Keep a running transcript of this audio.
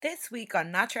This week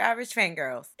on Not Your Average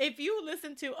Fangirls. If you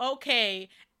listen to OK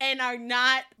and are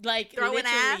not like throwing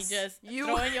literally ass, just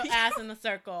throwing your ass in a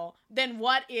circle, then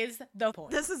what is the point?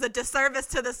 This is a disservice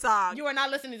to the song. You are not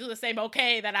listening to the same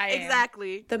OK that I am.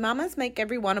 Exactly. The mamas make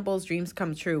every Wannable's dreams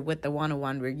come true with the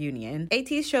 101 reunion.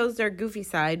 AT shows their goofy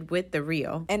side with the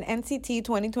real. And NCT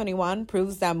 2021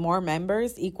 proves that more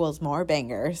members equals more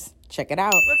bangers. Check it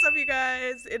out. What's up, you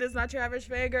guys? It is Not Your Average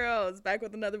Fangirls. Back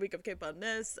with another week of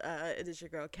K-Pop-ness. It is your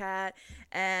girl, Kat.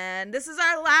 And this is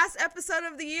our last episode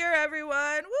of the year,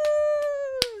 everyone.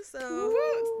 Woo! So,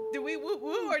 Woo. Do we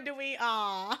woo-woo or do we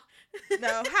aw?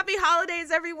 No, happy holidays,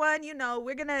 everyone. You know,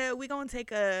 we're gonna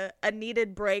take a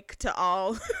needed break to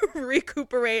all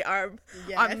recuperate our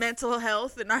mental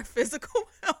health and our physical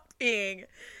well-being.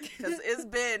 Because it's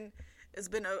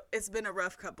been a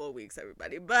rough couple of weeks,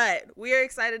 everybody. But we are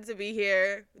excited to be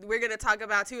here. We're gonna talk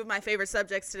about two of my favorite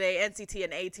subjects today, NCT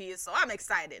and AT. So I'm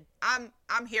excited. I'm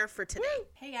here for today. Woo.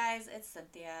 Hey guys, it's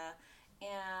Cynthia.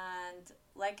 And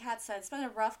like Kat said, it's been a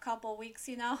rough couple weeks,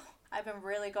 you know. I've been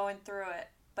really going through it.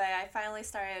 But I finally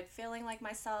started feeling like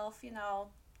myself,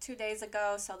 2 days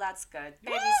ago, so that's good.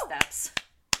 Baby steps.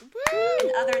 Woo.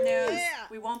 In other news,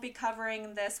 we won't be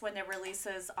covering this when it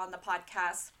releases on the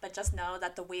podcast, but just know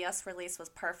that the We Us release was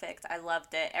perfect. I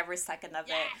loved it, every second of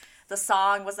it. The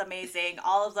song was amazing.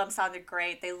 All of them sounded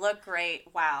great. They look great.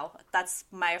 Wow. That's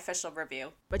my official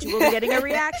review. But you will be getting a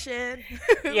reaction.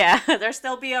 Yeah, there'll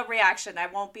still be a reaction. I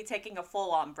won't be taking a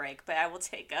full-on break, but I will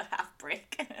take a half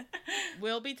break.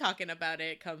 We'll be talking about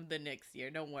it come the next year.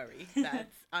 Don't worry.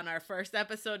 That's on our first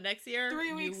episode next year.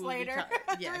 3 weeks later.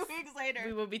 3 weeks later.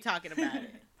 We will be talking about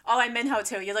it. Oh, and Minho,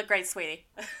 too. You look great, sweetie.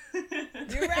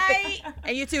 You're right.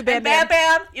 And you too, Bam And Bam.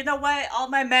 Bam Bam. You know what? All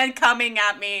my men coming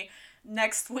at me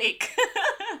next week.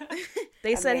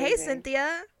 They said, hey, Amazing.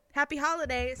 Cynthia, happy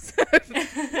holidays.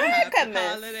 Happy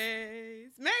holidays.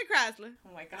 Merry Chrysler.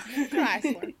 Oh, my God.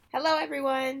 Chrysler. Hello,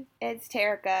 everyone. It's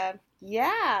Terica.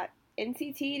 Yeah,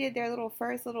 NCT did their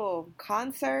first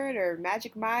concert or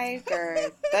Magic Mike or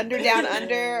Thunder Down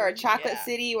Under or Chocolate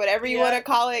City, whatever you want to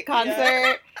call it,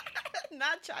 concert.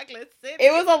 Not Chocolate City.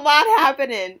 It was a lot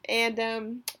happening.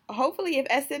 And hopefully if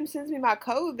SM sends me my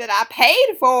code that I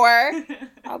paid for,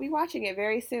 I'll be watching it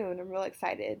very soon. I'm real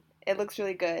excited. It looks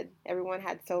really good. Everyone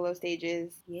had solo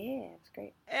stages. Yeah, it's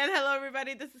great. And hello,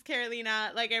 everybody. This is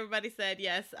Carolina. Like everybody said,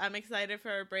 yes, I'm excited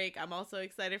for a break. I'm also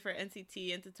excited for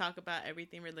NCT and to talk about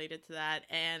everything related to that.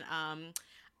 And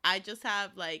I just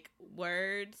have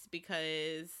words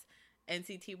because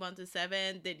NCT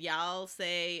 127, did y'all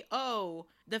say, oh,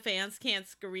 the fans can't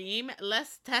scream?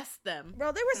 Let's test them.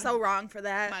 Bro, they were so wrong for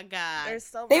that. My God. They're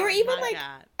so They wrong. were even My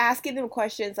God. asking them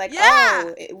questions like,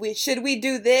 Yeah. should we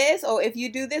do this? Or if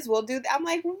you do this, we'll do that. I'm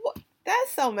like, what?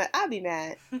 That's so much. I'd be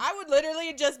mad. I would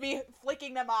literally just be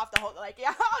flicking them off the whole,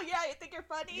 yeah, oh yeah, you think you're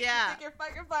funny? Yeah. You think you're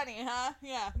fucking funny, huh?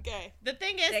 Yeah, okay. The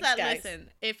thing is Thanks, that, guys. listen,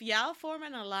 if y'all form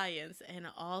an alliance and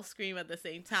all scream at the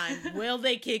same time, will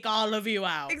they kick all of you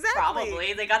out? Exactly.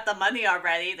 Probably. They got the money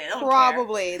already. They don't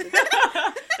Probably. care.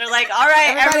 They're like, all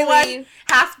right, Everybody everyone, leave.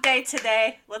 half day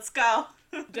today. Let's go.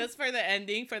 Just for the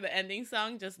ending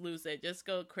song, just lose it. Just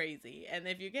go crazy. And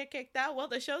if you get kicked out, well,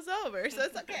 the show's over, so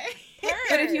it's okay.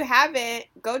 But if you haven't,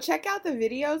 go check out the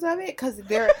videos of it because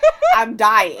I'm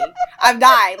dying.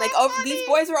 These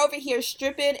boys were over here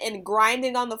stripping and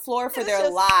grinding on the floor for their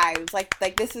lives.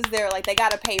 Like this is their they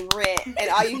gotta pay rent, and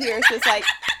all you hear is just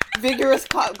vigorous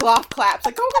golf claps. I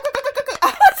was like,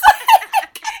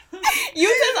 you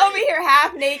just over here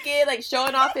half naked,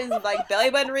 showing off his belly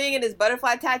button ring and his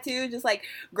butterfly tattoo, just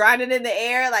grinding in the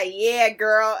air, yeah,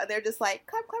 girl. And they're just clap,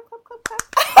 clap, clap, clap, clap.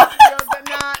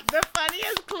 The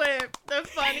funniest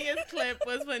clip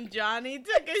was when Johnny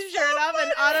took his shirt off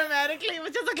and automatically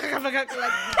was just It's my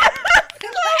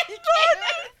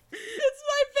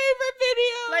favorite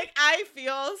video. I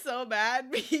feel so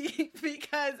bad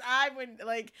because I would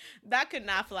that could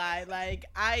not fly.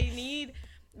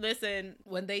 Listen,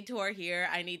 when they tour here,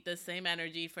 I need the same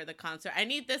energy for the concert. I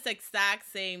need this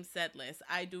exact same set list.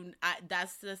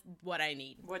 That's just what I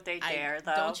need. Would they dare,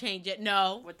 though? Don't change it.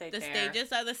 No. Would they the dare?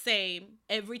 stages are the same.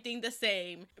 Everything the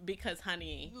same. Because,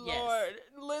 honey, yes. Lord,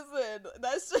 listen,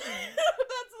 that's my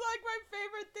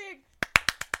favorite thing.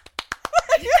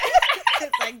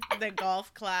 It's the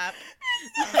golf clap.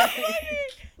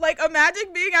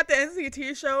 Imagine being at the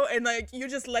NCT show and you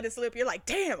just let it slip. You're like,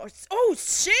 damn, oh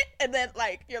shit, and then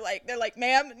they're like,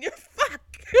 ma'am, and you're fuck.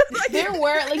 Like, there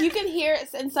were like, you can hear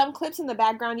in some clips in the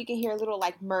background, you can hear a little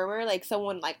like murmur, like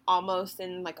someone like almost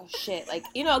in like, oh shit, like,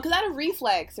 you know, because out of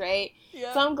reflex, right?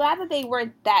 yeah. So I'm glad that they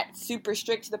weren't that super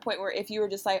strict to the point where if you were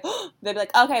just like, they'd be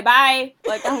like, okay, bye.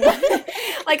 Like,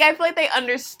 like I feel like they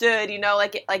understood, you know,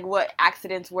 like what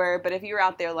accidents were. But if you were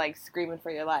out there like screaming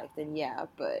for your life, then yeah.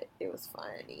 But it was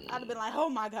funny. I'd have been like, oh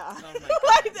my god. Oh my God.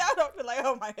 Like that, I'd be like,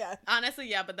 oh my god. Honestly,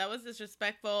 yeah, but that was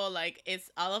disrespectful. Like, it's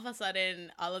all of a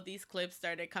sudden, all of these clips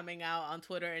started coming out on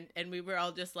Twitter, and we were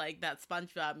all just like, that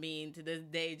SpongeBob meme to this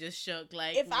day just shook.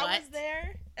 Like, If what? I was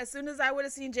there, as soon as I would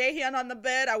have seen Jaehyun on the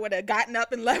bed, I would have gotten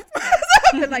up and left myself.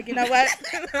 And like, you know what?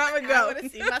 I'm gonna go. I would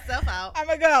have seen myself out. I'm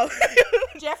gonna go.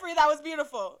 Jeffrey, that was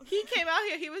beautiful. He came out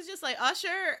here, he was just like,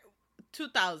 Usher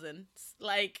 2000s.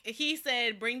 Like, he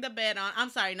said, bring the bed on. I'm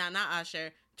sorry, not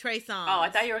Usher. Trey Songz. Oh, I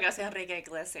thought you were gonna say Enrique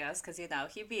Iglesias, because, you know,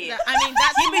 he'd be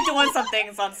doing some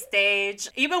things on stage,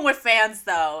 even with fans,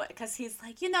 though, because he's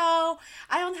like, you know,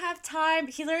 I don't have time.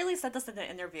 He literally said this in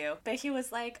an interview, but he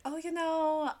was like, oh, you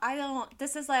know,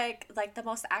 this is like the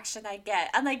most action I get.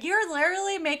 I'm like, you're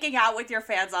literally making out with your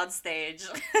fans on stage.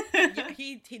 Yeah,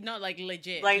 he not like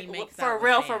legit. Like, he makes for out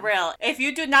real, with for fans. real. If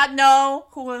you do not know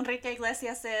who Enrique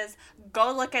Iglesias is,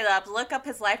 go look it up. Look up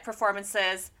his live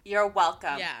performances. You're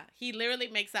welcome. Yeah, he literally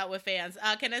makes out with fans.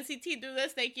 Can NCT do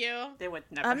this? Thank you. They would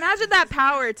never. Imagine that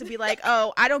power to be like,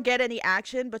 oh, I don't get any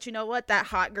action, but you know what? That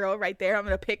hot girl right there, I'm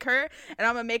going to pick her and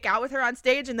I'm going to make out with her on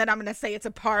stage and then I'm going to say it's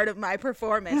a part of my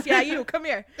performance. Yeah, you, come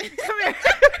here. Come here.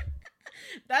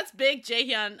 That's big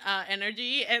Jaehyun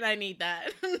energy, and I need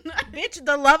that. Bitch,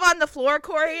 the Love on the Floor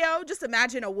choreo, just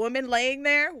imagine a woman laying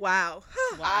there. Wow.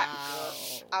 Wow.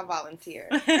 I volunteer.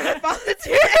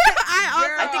 Volunteer.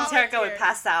 I think Terika would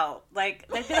pass out. Like,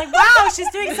 they'd be like, wow, she's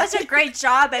doing such a great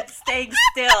job at staying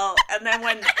still. And then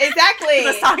when Exactly.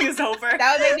 the song is over,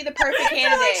 That would make me the perfect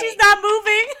candidate. like, she's not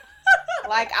moving.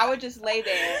 Like, I would just lay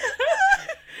there.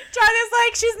 China's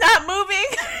like, she's not moving.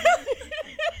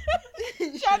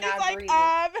 Johnny's Not like, breathing.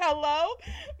 hello?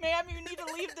 Ma'am, you need to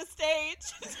leave the stage.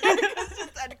 Terika's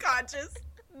just unconscious.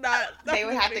 Not They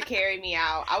would have to moving. carry me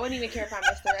out. I wouldn't even care if I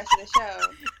missed the rest of the show.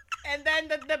 And then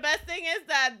the best thing is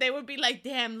that they would be like,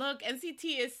 damn, look,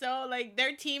 NCT is so, like,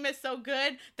 their team is so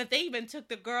good that they even took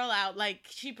the girl out, like,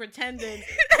 she pretended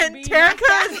to And be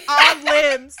Terika is all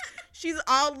limbs. She's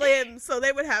all limbs, so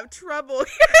they would have trouble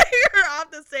getting her off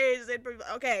the stage. They'd be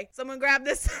like, okay, someone grab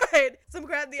this side,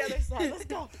 someone grab the other side. Let's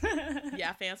go.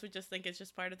 Yeah, fans would just think it's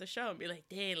just part of the show and be like,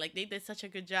 dang, like, they did such a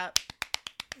good job.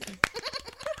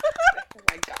 Oh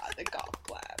my god, the golf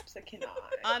claps. I cannot.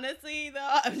 Honestly,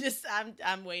 though,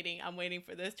 I'm waiting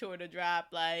for this tour to drop.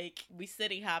 Like, we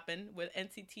city hopping with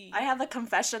NCT. I have a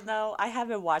confession, though. I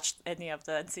haven't watched any of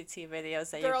the NCT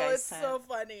videos that Girl, you guys it's sent. so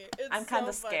funny. I'm kind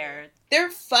of scared. They're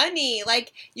funny.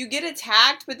 Like, you get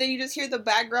attacked, but then you just hear the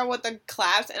background with the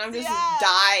claps, and I'm just You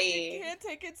dying. can't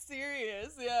take it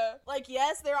serious, yeah. Like,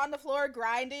 yes, they're on the floor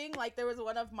grinding. Like, there was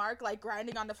one of Mark, like,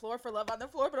 grinding on the floor for Love on the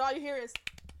Floor, but all you hear is...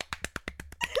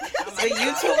 The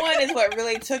YouTube one is what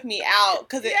really took me out,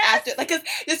 because after, like, cause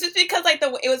this is because like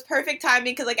it was perfect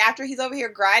timing, because like after he's over here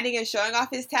grinding and showing off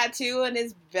his tattoo and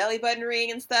his belly button ring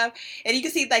and stuff, and you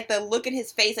can see like the look in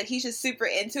his face, like he's just super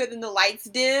into it. Then the lights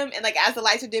dim, and like as the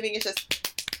lights are dimming, it's just.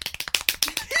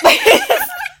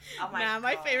 Oh my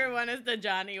my God. favorite one is the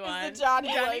Johnny one. the Johnny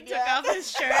one, took yeah. off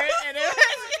his shirt and it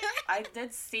I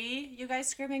did see you guys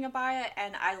screaming about it,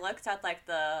 and I looked at like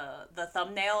the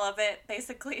thumbnail of it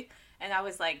basically, and I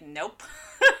was like, nope.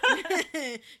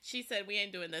 She said we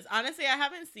ain't doing this. Honestly, I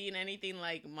haven't seen anything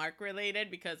like Mark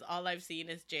related because all I've seen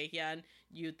is Jaehyun,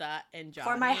 Yuta, and Johnny.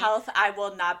 For my health, I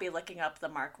will not be looking up the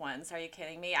Mark ones. Are you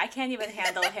kidding me? I can't even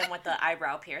handle him with the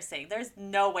eyebrow piercing. There's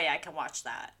no way I can watch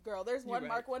that. Girl, there's one right.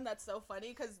 Mark one that's so funny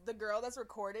because the girl that's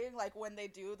recording, like when they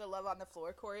do the Love on the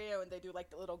Floor choreo and they do like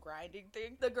the little grinding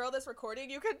thing, the girl that's recording,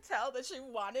 you could tell that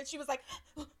she was like,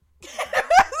 You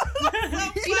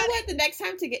know what? The next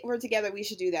time we're together, we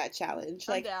should do that challenge.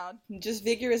 I'm Like, down. just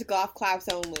vigorous golf claps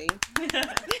only.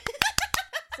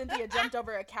 Cynthia jumped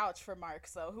over a couch for Mark,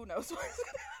 so who knows what's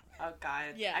Oh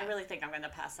God. Yeah. I really think I'm gonna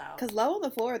pass out. Because Love on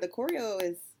the Floor, the choreo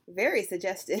is very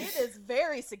suggestive. It is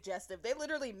very suggestive. They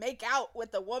literally make out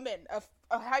with a woman, a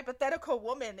hypothetical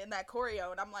woman in that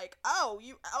choreo, and I'm like, oh,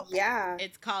 you. Oh. Yeah,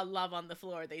 It's called Love on the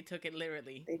Floor. They took it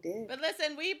literally. they did. But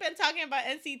listen, we've been talking about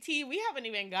NCT. We haven't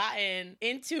even gotten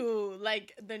into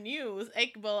like the news.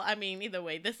 Well, I mean, either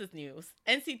way, this is news.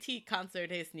 NCT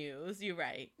concert is news. You're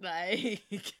right. Like,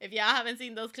 if y'all haven't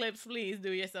seen those clips, please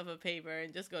do yourself a favor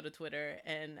and just go to Twitter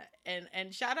and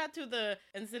shout out to the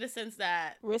citizens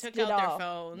that Risked took it out all. their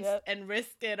phones Yep. and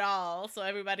risked it all so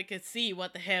everybody could see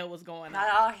what the hell was going Not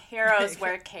on. all heroes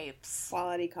wear capes.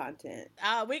 Quality content.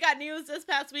 We got news this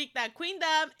past week that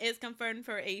Queendom is confirmed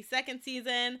for a second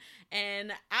season,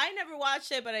 and I never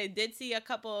watched it, but I did see a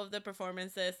couple of the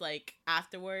performances like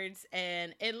afterwards,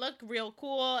 and it looked real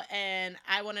cool. And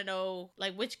I want to know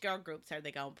like which girl groups are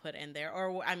they gonna put in there,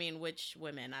 or I mean which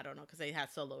women? I don't know because they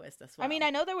had soloists as well. I mean, I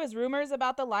know there was rumors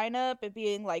about the lineup, it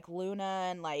being like Luna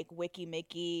and like Wiki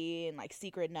Mickey and like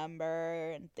Secret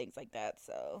Number and things like that.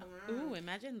 So, ooh,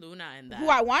 imagine Luna in that. who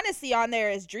I want to see on there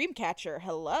is Dreamcatcher.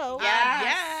 Hello.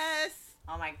 Yes.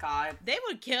 Oh my god. They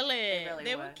would kill it. Really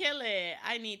They would kill it.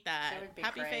 I need that. It would be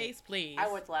Happy great. face, please. I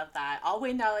would love that. All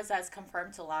we know is that it's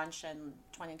confirmed to launch in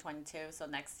 2022, so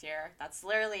next year. That's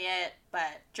literally it.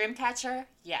 But Dreamcatcher,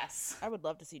 yes. I would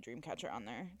love to see Dreamcatcher on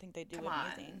there. I think they do Come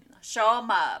amazing. on. Show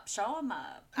them up. Show them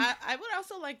up. I would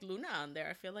also like Luna on there.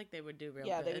 I feel like they would do real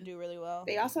good. They would do really well.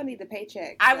 They also need the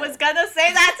paycheck. I so. was gonna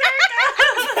say that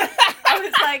too. I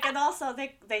was like, and also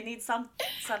they need some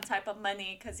type of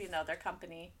money because, you know, their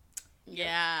company.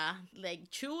 Yeah, like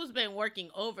Chu's been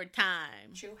working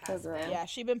overtime. Chu has girl. been. Yeah,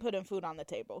 she been putting food on the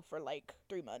table for like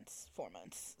 3 months, 4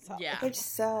 months. So. Yeah. Which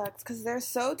sucks because they're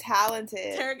so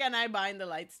talented. Terga and I buying the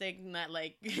light stick, not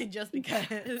like just because.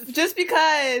 Just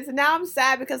because. Now I'm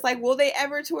sad because, like, will they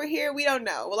ever tour here? We don't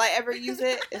know. Will I ever use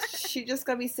it? Is she just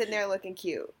going to be sitting there looking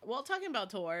cute? Well, talking about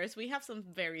tours, we have some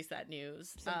very sad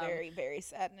news. Some very, very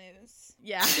sad news.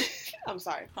 Yeah. I'm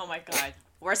sorry. Oh my god.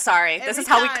 We're sorry. This Every is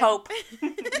how we time. cope.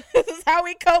 This is how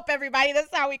we cope, everybody. This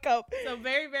is how we cope. So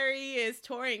Very Very is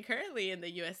touring currently in the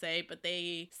USA, but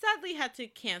they sadly had to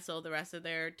cancel the rest of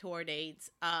their tour dates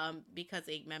because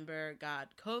a member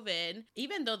got COVID,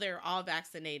 even though they're all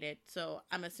vaccinated. So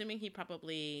I'm assuming he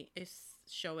probably is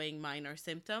showing minor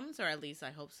symptoms, or at least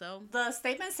I hope so. The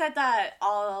statement said that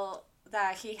all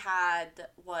that he had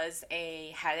was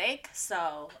a headache,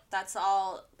 so that's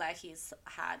all that he's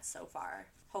had so far.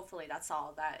 Hopefully that's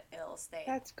all that it'll stay.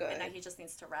 That's good. And that he just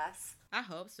needs to rest. I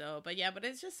hope so. But yeah, but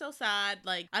it's just so sad.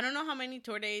 Like, I don't know how many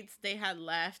tour dates they had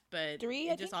left, but 3,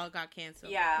 I it just think? all got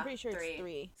canceled. Yeah. I'm pretty sure it's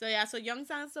 3. So yeah, so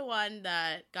Youngsan's the one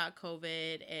that got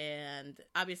COVID, and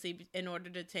obviously in order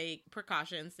to take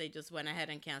precautions, they just went ahead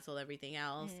and canceled everything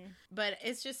else. But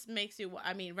it just makes you,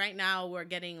 I mean, right now we're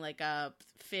getting like a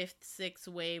 5th, 6th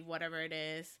wave, whatever it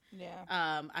is.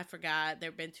 Yeah. I forgot.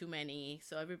 There've been too many.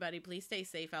 So everybody, please stay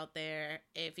safe out there.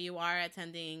 If you are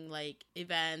attending like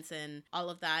events and all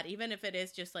of that, even if it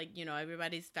is just like, you know,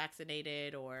 everybody's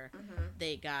vaccinated or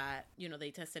they got, you know,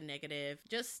 they tested negative,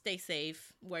 just stay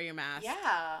safe, wear your mask.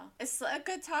 Yeah. It's a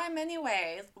good time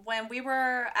anyway. When we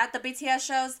were at the BTS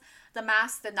shows, the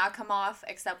mask did not come off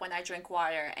except when I drink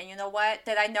water. And you know what?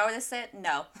 Did I notice it?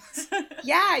 No.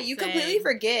 Yeah, you Same. completely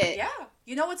forget. Yeah.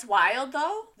 You know what's wild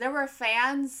though? There were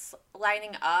fans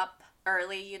lining up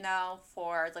early, you know,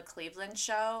 for the Cleveland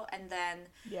show. And then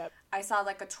Yep. I saw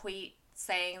like a tweet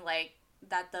saying like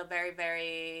that the Very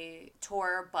Very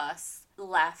tour bus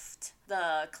left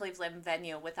the Cleveland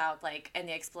venue without like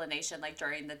any explanation like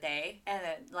during the day, and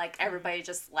then like everybody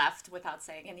just left without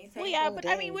saying anything. Well, yeah, Oh, but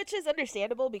I mean, dang. which is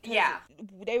understandable because Yeah.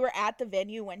 they were at the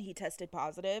venue when he tested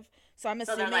positive. So I'm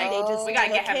So they're assuming like, they just "We gotta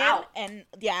get took him out." and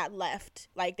left.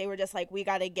 Like they were just like, we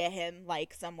gotta get him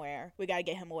like somewhere. We gotta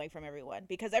get him away from everyone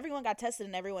because everyone got tested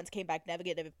and everyone's came back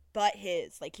negative, but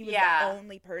his. Like he was Yeah. the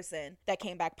only person that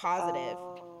came back positive.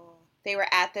 Oh. They were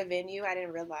at the venue. I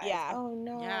didn't realize. Yeah. Oh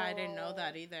no. Yeah, I didn't know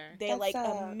that either. They That like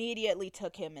sucks. immediately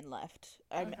took him and left.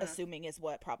 I'm assuming is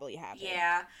what probably happened.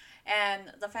 Yeah,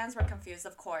 and the fans were confused,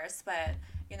 of course, but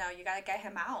you know, you gotta get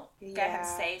him out, get him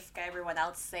Yeah. safe, get everyone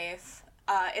else safe.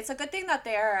 It's a good thing that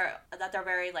they're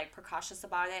very like precautious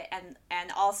about it,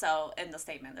 and also in the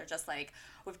statement they're just like,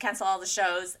 we've canceled all the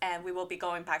shows and we will be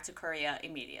going back to Korea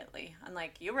immediately. I'm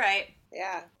like, you're right.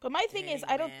 Yeah. But my thing is, Dang,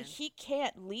 I don't. man. He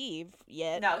can't leave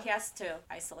yet. No, he has to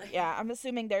isolate. Yeah, I'm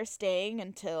assuming they're staying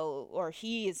until, or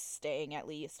he's staying at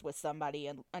least with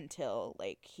somebody until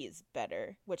like he's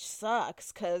better, which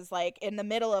sucks because like in the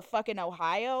middle of fucking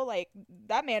Ohio, like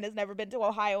that man has never been to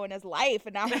Ohio in his life,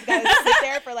 and now he's got to sit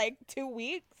there for like 2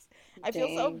 weeks. I feel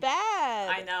so Dang.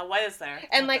 I bad. know. What is there?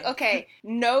 And like, Nothing. okay,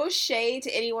 no shade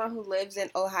to anyone who lives in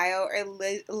Ohio or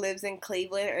lives in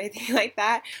Cleveland or anything like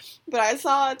that. But I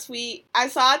saw a tweet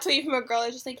from a girl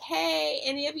that's just like, hey,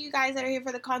 any of you guys that are here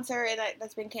for the concert and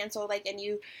that's been canceled, like, and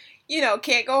you know,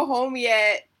 can't go home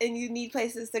yet and you need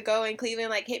places to go in Cleveland,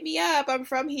 like, hit me up. I'm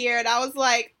from here. And I was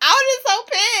like, I was just so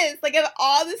pissed. Like, out of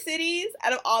all the cities,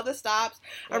 out of all the stops,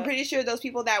 I'm Yeah. pretty sure those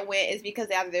people that went is because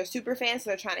either they're super fans, so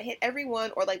they're trying to hit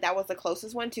everyone, or, like, that was the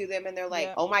closest one to them. And they're like,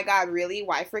 Yeah. oh, my God, really?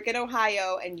 Why freaking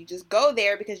Ohio? And you just go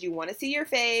there because you want to see your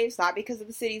faves, not because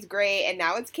the city's great. And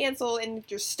now it's canceled and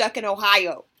you're stuck in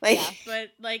Ohio. Like, Yeah. But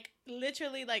like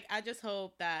literally, like, I just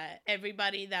hope that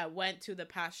everybody that went to the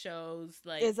past shows,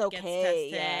 like, is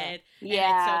okay. gets tested. Yeah.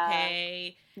 And it's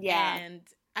okay. Yeah. And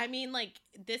I mean, like,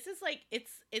 this is like,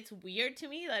 it's weird to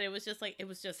me that it was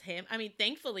just him. I mean,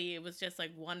 thankfully it was just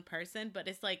like one person, but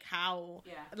it's like how,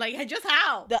 like, just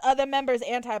how the other members'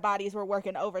 antibodies were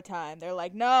working overtime. They're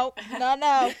like, no. Yep.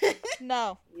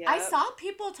 I saw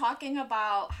people talking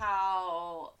about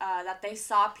how that they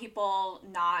saw people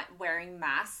not wearing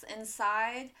masks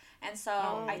inside, and so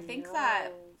I think that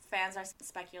fans are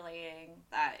speculating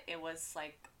that it was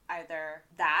like either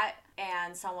that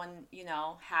and someone, you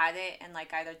know, had it and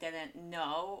like either didn't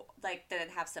know, like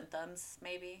didn't have symptoms,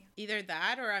 maybe. either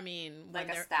that, or I mean, when Like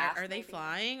a they're, staff, are they maybe?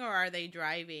 flying or are they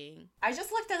driving? I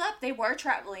just looked it up. They were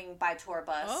traveling by tour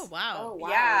bus. Oh wow. Oh, wow.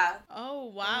 Yeah. Oh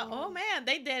wow! Oh man,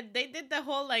 they did the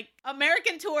whole like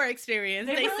American tour experience.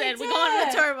 They They really said we're going on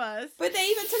did. the tour bus. But they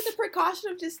even took the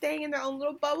precaution of just staying in their own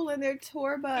little bubble in their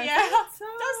tour bus. Yeah. That's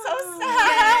so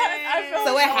sad. I feel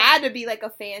So it had to be like a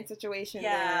fan situation.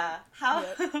 Yeah. How?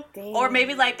 Then. Or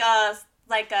maybe like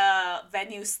a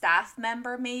venue staff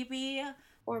member, maybe.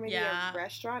 Or maybe Yeah. a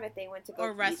restaurant if they went to go Or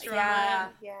to eat. restaurant. Yeah.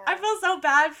 Yeah. I feel so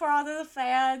bad for all of the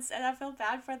fans, and I feel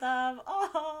bad for them.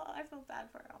 Oh, I feel bad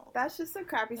for all. That's just a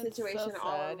crappy That's situation so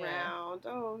all sad, yeah. around.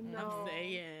 Oh no. I'm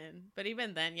saying, but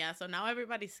even then, yeah. So now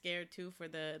everybody's scared too for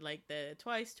the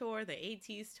Twice tour, the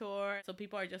ATEEZ tour. So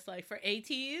people are just like, for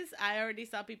ATEEZ, I already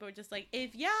saw people were just like,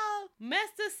 if y'all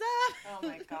messed us up, Oh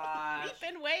my gosh.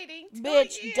 we've been waiting. 2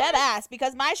 Bitch, years. dead ass,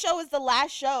 because my show is the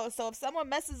last show, so if someone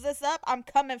messes this up, I'm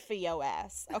coming for your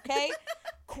ass, okay?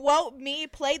 Quote me,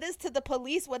 play this to the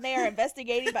police when they are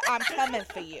investigating, but I'm coming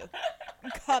for you.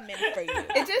 I'm coming for you.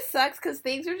 It just sucks because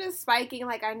things are just spiking.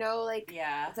 Like I know, like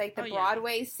Yeah. it's like the Oh, yeah.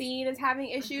 Broadway scene is having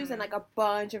issues, and like a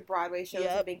bunch of Broadway shows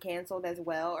Yep. have been canceled as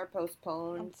well or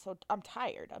postponed. I'm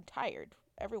tired.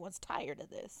 Everyone's tired of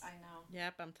this. I know.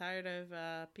 Yep, I'm tired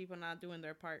of people not doing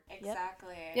their part.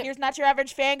 Exactly. Yep. Here's Not Your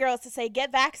Average Fangirls to say,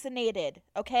 get vaccinated,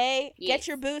 okay? Yes. Get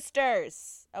your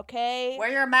boosters, okay? Wear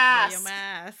your Wear mask. your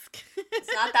mask.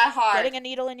 It's not that hard. Getting a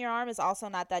needle in your arm is also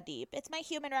not that deep. It's my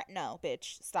human right. No,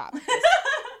 bitch, stop.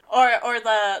 Or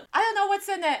the I don't know what's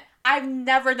in it. I've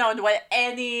never known what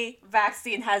any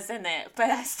vaccine has in it,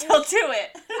 but I still do it.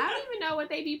 I don't even know what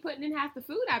they be putting in half the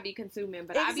food I be consuming,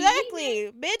 but I be eating it.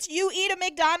 Exactly, bitch. You eat a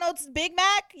McDonald's Big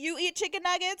Mac? You eat chicken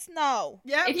nuggets? No.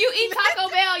 Yep. If you eat Taco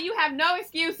Bell, you have no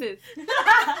excuses.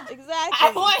 Exactly.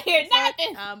 I want to hear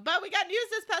nothing. But we got news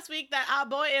this past week that our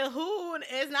boy Ilhoon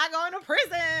is not going to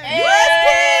prison.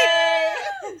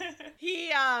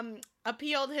 He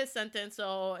appealed his sentence.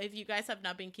 So if you guys have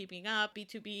not been keeping up,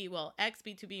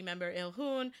 ex-B2B member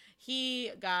Ilhoon,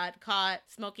 he got caught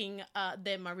smoking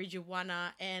the marijuana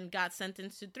and got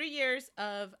sentenced to 2 years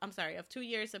of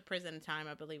prison time,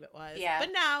 I believe it was. Yeah. But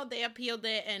now they appealed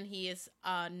it, and he is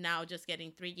now just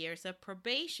getting 3 years of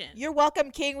probation. You're welcome,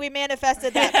 King. We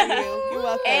manifested that for you. You're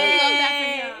welcome. I love that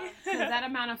Hey. for him. Because that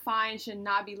amount of fine should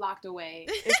not be locked away.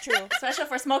 It's true. Especially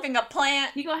for smoking a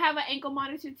plant. He gonna have an ankle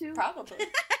monitor too? Probably.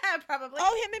 Probably.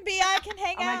 Oh, him and B.I. can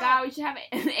hang Oh out. my god, we should have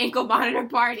an ankle monitor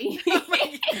party. Oh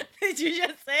my God. Did you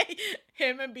just say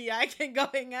him and B.I. can go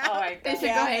hang out? Oh my They god. should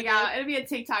Yeah, go I hang did. out. It'll be a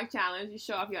TikTok challenge. You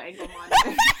show off your ankle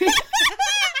monitor.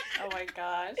 Oh my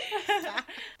gosh.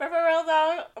 But for real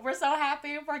though, we're so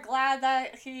happy. We're glad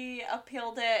that he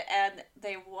appealed it and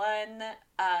they won.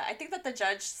 I think that the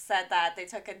judge said that they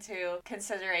took into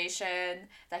consideration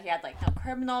that he had like no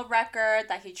criminal record,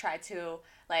 that he tried to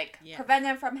like prevent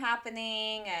it from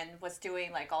happening and was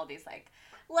doing like all these like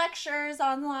lectures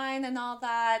online and all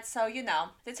that. So, you know,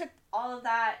 they took all of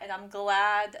that and I'm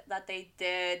glad that they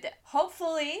did.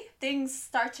 Hopefully things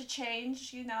start to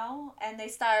change, you know, and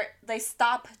they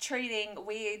stop treating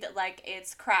weed like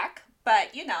it's crack.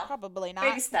 But, you know, Probably not.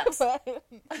 baby steps. But,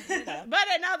 you know. But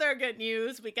in other good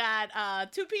news, we got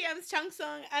 2PM's Chung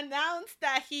Sung announced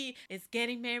that he is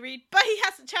getting married, but he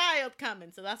has a child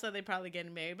coming, so that's why they're probably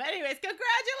getting married. But anyways,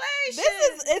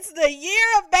 congratulations! It's the year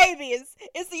of babies.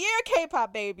 It's the year of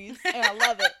K-pop babies, and I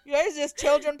love it. There's just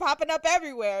children popping up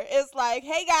everywhere. It's like,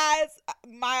 hey guys,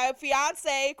 my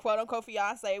fiance, quote unquote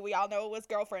fiance, we all know it was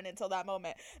girlfriend until that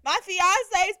moment. My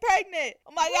fiance is pregnant.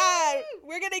 Oh my god,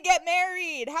 we're gonna get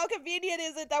married. How convenient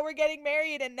is it that we're getting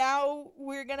married and now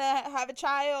we're gonna have a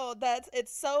child? It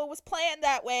was planned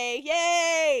that way.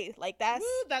 Yay! baby. Like that's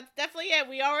definitely it.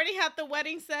 We already have the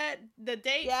wedding set, the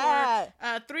date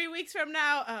for 3 weeks from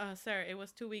now. Sir, it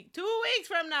was 2 weeks. 2 weeks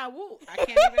from now. Woo! I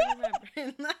can't even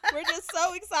remember. We're just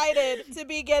so excited to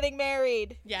be getting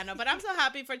married. Yeah, no, but I'm so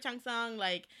happy for Changsung.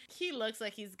 Like, he looks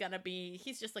like he's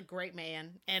just a great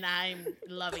man, and I'm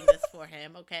loving this for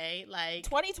him. Okay, like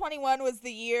 2021 was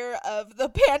the year of the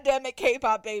pandemic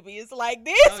K-pop babies. Like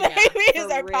these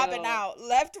babies are popping out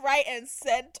left, right, and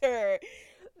center.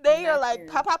 They are like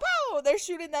pow pow pow. They're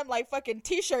shooting them like fucking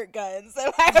t-shirt guns.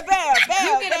 They're like bam bam.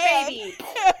 You get a baby.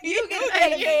 You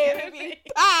get a baby.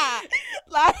 Ah,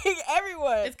 like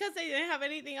everyone. It's because they didn't have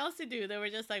anything else to do. They were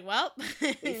just like, well,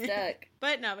 we stuck.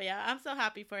 But no, but yeah, I'm so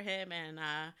happy for him, and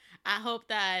I hope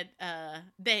that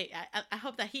I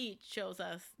hope that he shows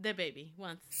us the baby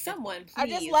once. Someone, please. I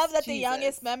just love that the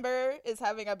youngest member is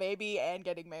having a baby and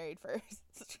getting married first.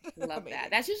 Love that.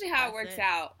 That's usually how it works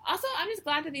out. Also, I'm just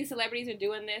glad that these celebrities are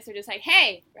doing this. They're just like,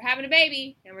 hey, we're having a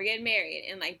baby and we're getting married,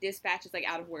 and like Dispatch is like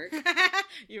out of work.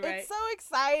 You're right. It's so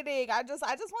exciting. I just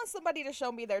want somebody to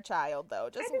show me their child though.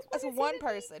 Just one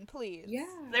person, please. Yeah.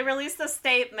 They released a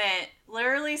statement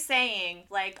literally saying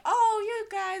like, oh, you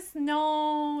guys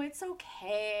know it's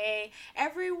okay.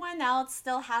 Everyone else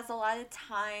still has a lot of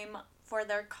time for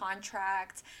their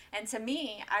contract. And to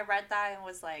me, I read that and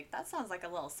was like, that sounds like a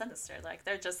little sinister. Like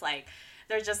they're just like,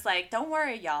 don't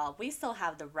worry, y'all, we still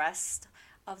have the rest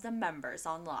of the members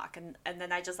on lock. And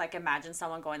then I just like imagine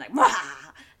someone going like, wah!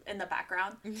 In the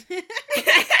background.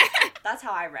 That's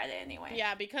how I read it anyway.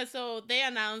 Yeah, because so they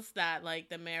announced that like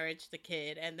the marriage, the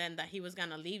kid, and then that he was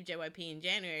gonna leave JYP in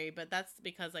January, but that's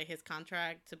because like his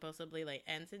contract supposedly like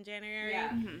ends in January. Yeah.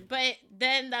 Mm-hmm. But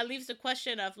then that leaves the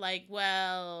question of like,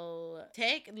 well,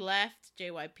 Taek left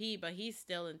JYP, but he's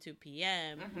still in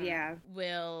 2PM. Mm-hmm. Yeah.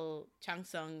 Will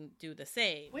Changsung do the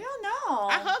same? We don't know.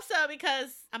 I hope so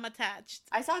because I'm attached.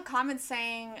 I saw a comment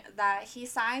saying that he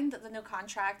signed the new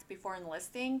contract before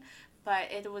enlisting,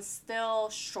 but it was still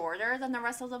shorter than the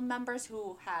rest of the members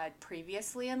who had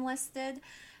previously enlisted.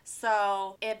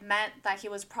 So it meant that he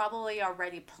was probably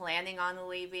already planning on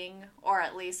leaving, or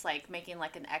at least like making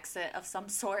like an exit of some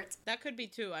sort. That could be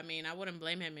too. I mean, I wouldn't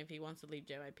blame him if he wants to leave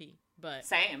JYP. But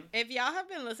same. If y'all have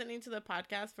been listening to the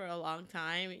podcast for a long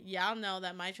time, y'all know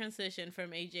that my transition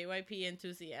from a JYP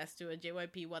enthusiast to a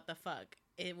JYP what the fuck,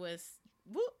 it was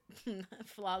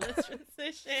flawless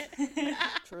transition.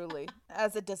 Truly,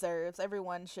 as it deserves.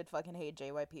 Everyone should fucking hate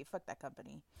JYP. Fuck that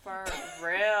company. For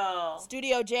real.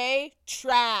 Studio J,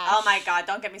 trash. Oh my god,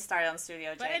 don't get me started on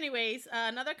Studio J. But anyways,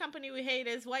 another company we hate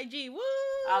is YG. Woo!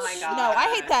 Oh my god. No,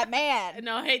 I hate that man.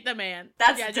 No, hate the man.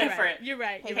 That's You're different. Right. You're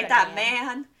right. Hate that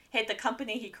man. Hate the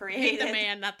company he created. Hate the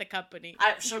man, not the company.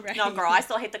 Right. No, girl, I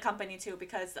still hate the company too,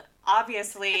 because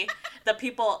obviously the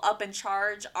people up in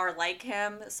charge are like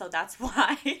him, so that's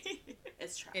why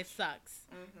it's trash. It sucks.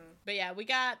 Mm-hmm. But yeah, we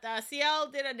got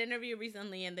CL did an interview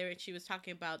recently, and she was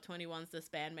talking about 21's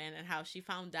Disband Man and how she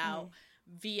found out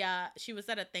she was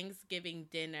at a Thanksgiving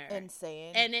dinner.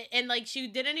 Insane. And like she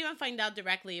didn't even find out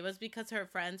directly. It was because her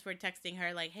friends were texting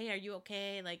her like, hey, are you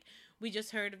okay? Like, we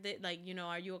just heard of it, like, you know,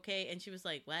 are you okay? And she was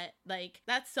like, what? Like,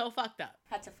 that's so fucked up.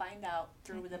 Had to find out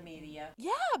through the media.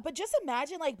 Yeah, but just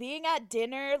imagine, like, being at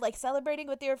dinner, like, celebrating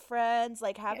with your friends,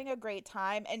 like, having a great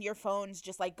time, and your phone's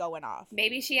just, like, going off.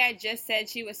 Maybe she had just said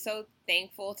she was so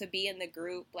thankful to be in the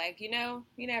group. Like, you know,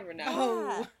 you never know.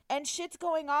 Yeah. And shit's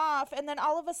going off, and then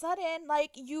all of a sudden, like,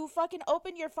 you fucking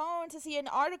open your phone to see an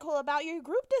article about your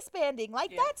group disbanding. Like,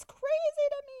 that's crazy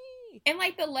to me. And,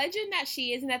 like, the legend that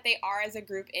she is and that they are as a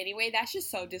group anyway, that's just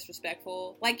so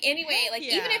disrespectful. Like, anyway, like,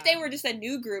 even if they were just a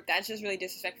new group, that's just really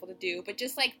disrespectful to do. But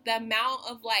just, like, the amount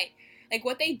of, like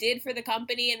what they did for the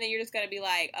company, and then you're just gonna be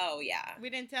like, oh, yeah. We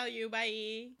didn't tell you,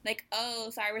 bye. Like, oh,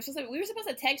 sorry, we were supposed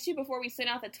to text you before we sent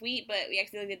out the tweet, but we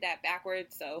accidentally did that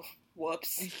backwards, so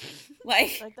whoops.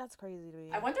 like, that's crazy to me.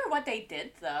 I wonder what they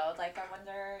did, though. Like, I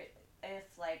wonder if,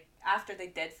 like, after they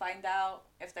did find out,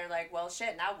 if they're like, well,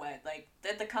 shit, now what? Like,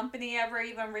 did the company ever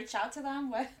even reach out to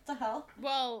them? What the hell?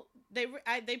 Well,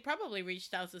 they probably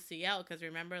reached out to CL because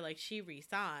remember, like, she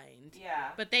resigned. Yeah.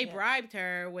 But they bribed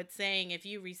her with saying, if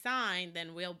you resign,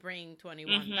 then we'll bring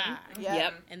 21 back.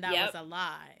 Yep. And that was a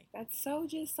lie. That's so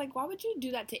just, like, why would you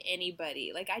do that to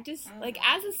anybody? Like, I just, like,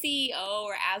 as a CEO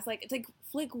or as, like, it's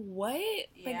like what?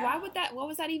 Like, what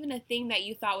was that even a thing that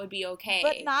you thought would be okay?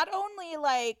 But not only,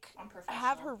 like,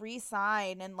 have her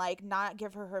resign and, like, not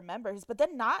give her members, but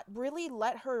then not really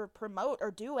let her promote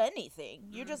or do anything.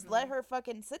 You just let her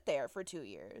fucking sit there for 2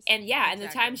 years. And and the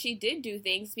time she did do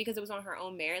things because it was on her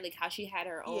own merit, like how she had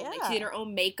her own, like she did her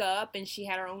own makeup and she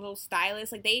had her own little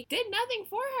stylist. Like, they did nothing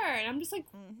for her. And I'm just like,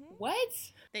 What?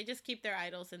 They just keep their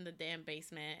idols in the damn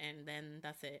basement, and then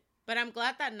that's it. But I'm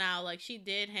glad that now, like, she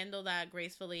did handle that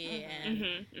gracefully,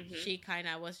 and she kind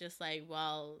of was just like,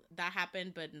 well, that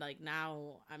happened, but, like,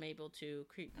 now I'm able to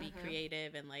be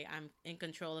creative, and, like, I'm in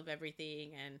control of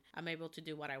everything, and I'm able to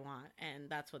do what I want, and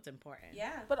that's what's important.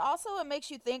 Yeah. But also it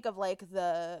makes you think of, like,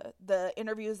 the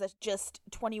interviews that just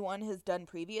 21 has done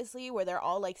previously, where they're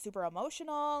all, like, super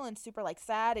emotional and super, like,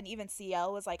 sad, and even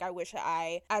CL was like, I wish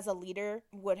I, as a leader,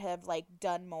 would have, like,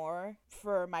 done more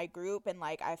for my group, and,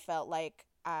 like, I felt like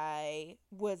I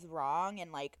was wrong,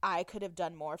 and like I could have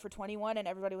done more for 21, and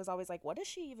everybody was always like, what is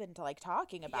she even like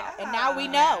talking about? And now we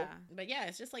know. Yeah. But yeah,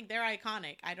 it's just like they're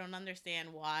iconic. I don't understand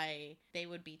why they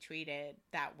would be treated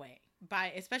that way,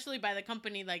 especially by the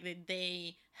company like that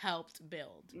they helped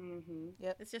build.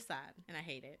 Yep. It's just sad, and I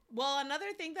hate it. Well,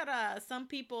 another thing that some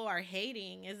people are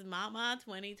hating is Mama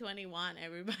 2021,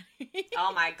 everybody.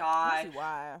 Oh my god. See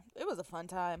why. It was a fun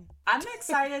time. I'm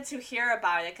excited to hear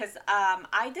about it because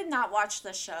I did not watch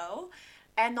the show.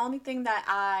 And the only thing that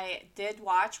I did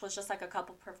watch was just like a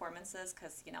couple performances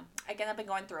because, you know, again, I've been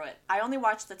going through it. I only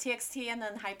watched the TXT and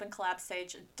then Hype and collab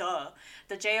stage, the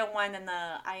JO1 and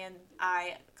the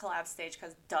INI collab stage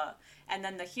because and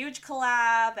then the huge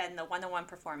collab and the 101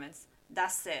 performance.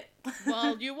 That's it.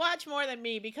 Well, you watch more than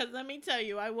me because let me tell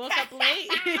you, I woke up late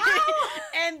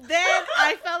and then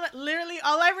I felt literally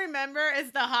all I remember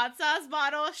is the hot sauce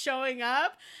bottle showing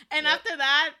up. And after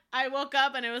that, I woke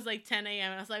up and it was like 10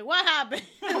 a.m. and I was like, what happened?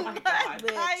 Oh my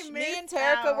God. Me and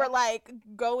Terica were like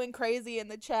going crazy in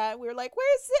the chat. We were like,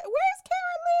 where's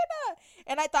Carolina?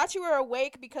 And I thought you were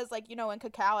awake because, like, you know, in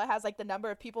Cacao it has like the number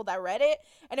of people that read it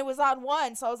and it was on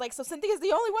 1. So I was like, so Cynthia's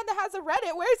the only one that hasn't read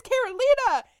it. Where's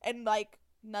Carolina? And like,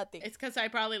 nothing. It's because I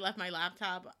probably left my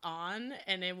laptop on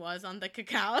and it was on the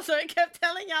Cacao, so I kept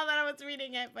telling y'all that I was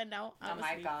reading it, but no. Oh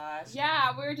my gosh.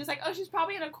 Yeah, we were just like, oh, she's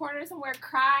probably in a corner somewhere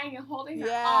crying and holding her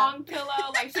own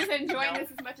pillow. Like, she's enjoying this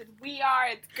as much as we are.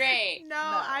 It's great. No,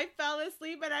 I fell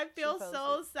asleep and I feel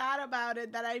so sad about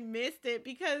it that I missed it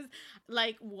because,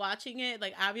 like, watching it,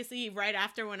 like, obviously right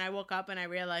after when I woke up and I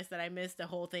realized that I missed the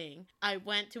whole thing, I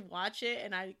went to watch it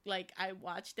and I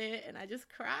watched it and I just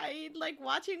cried, like,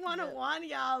 watching 101.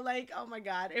 Y'all, like, oh my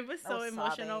god, it was so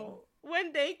emotional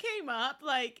when they came up.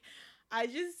 Like, I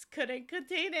just couldn't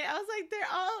contain it. I was like, they're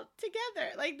all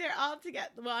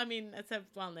together. Well, I mean,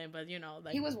 except Wanlin, but you know,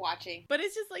 like, he was watching. But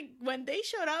it's just like when they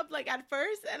showed up, like, at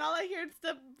first, and all I hear is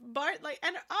the Bart, like,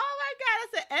 and oh my god,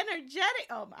 it's an energetic.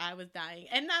 Oh, I was dying.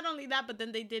 And not only that, but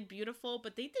then they did Beautiful,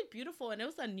 and it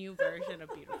was a new version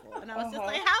of Beautiful, and I was just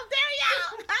like, how dare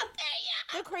you?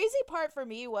 The crazy part for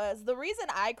me was the reason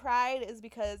I cried is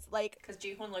because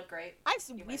Jihoon looked great.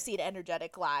 We've seen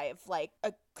Energetic live like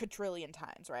a quadrillion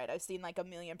times, right? I've seen like a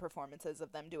million performances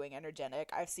of them doing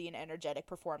Energetic. I've seen Energetic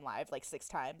perform live like 6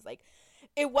 times. Like,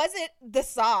 it wasn't the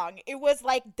song, it was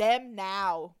like them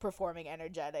now performing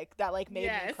Energetic that like made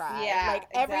me cry. Yeah, like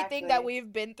everything that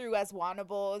we've been through as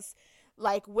Wanables,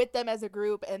 like with them as a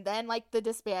group, and then like the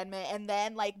disbandment, and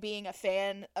then like being a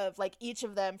fan of like each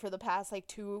of them for the past like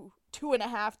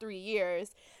 2.5-3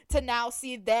 years, to now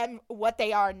see them what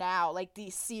they are now, like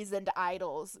these seasoned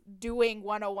idols doing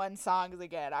 101 songs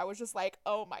again. I was just like,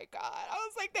 oh my god. I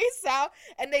was like,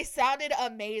 they sounded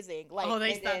amazing. Like,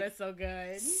 they sounded so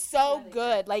good. So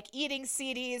good. Like eating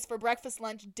CDs for breakfast,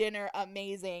 lunch, dinner,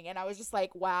 amazing. And I was just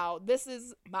like, wow, this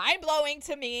is mind-blowing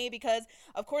to me because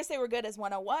of course they were good as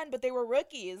 101, but they were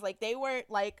rookies. Like, they weren't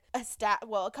like a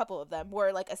couple of them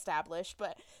were like established,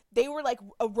 but they were like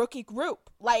a rookie group.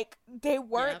 Like, they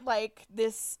weren't like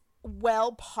this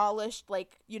well-polished,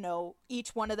 like, you know,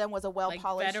 each one of them was a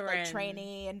well-polished like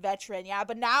trainee and veteran,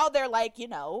 but now they're like, you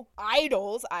know,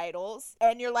 idols,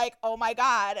 and you're like, oh my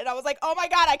god. And I was like, oh my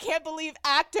god, I can't believe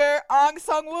actor Ong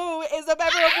Sung-woo is a member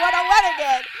of 101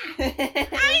 again.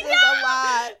 I know! A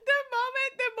lot.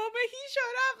 The moment he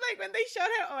showed up, like when they showed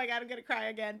him, oh my god, I'm gonna cry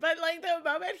again, but like the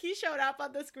moment he showed up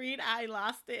on the screen, I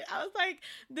lost it. I was like,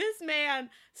 this man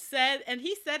said, and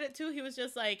he said it too, he was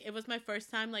just like, it was my first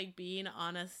time like being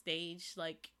on a stage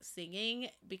like singing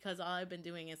because all I've been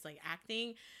doing is like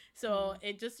acting, so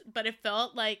it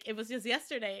felt like it was just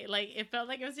yesterday. Like, it felt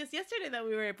like it was just yesterday that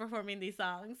we were performing these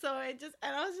songs. So and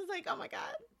I was just like, oh my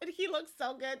god. And he looks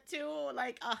so good too.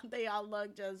 Like, they all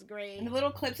look just great. And the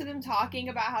little clips of them talking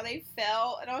about how they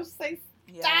felt, and I was just like,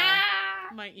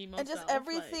 my emo and just self,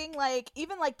 everything, like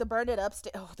even like the Burn It Up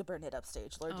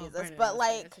stage, Lord Jesus, but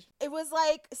like it was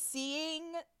like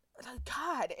seeing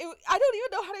God, I don't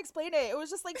even know how to explain it. It was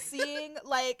just like seeing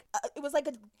like it was like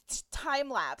a time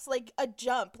lapse, like a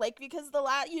jump, like because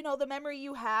the memory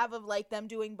you have of like them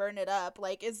doing Burn It Up,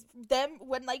 like is them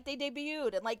when like they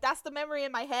debuted, and like that's the memory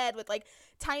in my head with like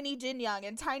tiny Jin Young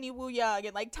and tiny Woo Young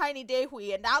and like tiny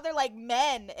Daehui, and now they're like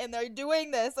men and they're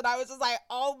doing this, and I was just like,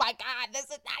 oh my God, this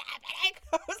is not happening.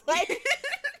 I was like,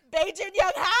 Bae Jin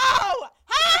Young, how?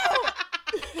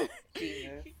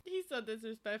 He's so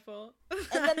disrespectful.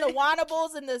 And then the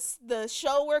Wannables in the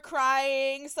show were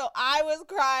crying, so I was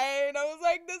crying. I was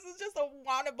like, this is just a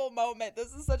Wannable moment.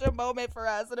 This is such a moment for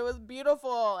us, and it was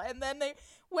beautiful. And then they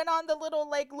went on the little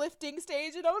like lifting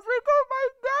stage, and I was like, oh my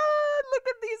God, look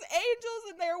at these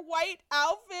angels in their white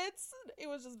outfits. It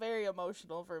was just very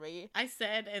emotional for me. I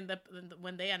said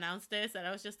when they announced this, and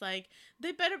I was just like,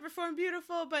 they better perform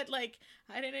beautiful, but like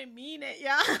I didn't mean it,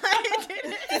 yeah.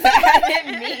 I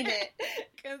didn't mean it.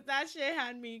 Because that shit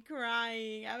had me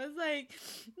crying. I was like,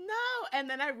 no. And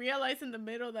then I realized in the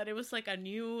middle that it was like a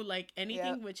new, like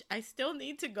anything, which I still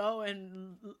need to go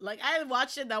and like, I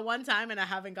watched it that one time and I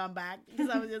haven't gone back because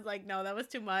I was just like, no, that was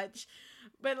too much.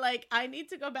 But like, I need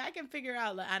to go back and figure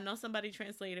out. Like, I know somebody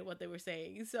translated what they were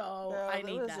saying, so girl, I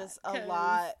need that. There was just a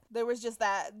lot. There was just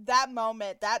that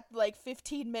moment, that like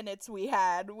 15 minutes we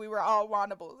had. We were all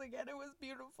Wannables again. It was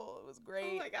beautiful. It was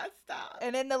great. Oh my God, stop!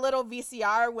 And in the little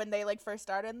VCR when they like first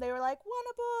started, and they were like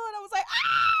Wannable, and I was like,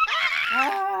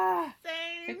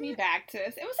 Same. Took me back to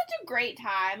this. It was such a great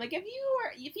time. Like if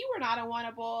you were not a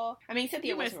Wannable, I mean,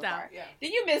 Cynthia missed out. Yeah.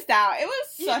 Then you missed out. It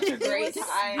was such a great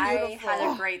time. I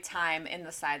had a great time in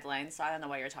the sidelines, so I don't know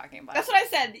what you're talking about. That's what I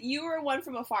said. You were one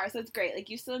from afar, so it's great. Like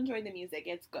you still enjoyed the music.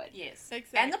 It's good. Yes,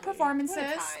 exactly. And the performances.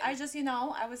 I just,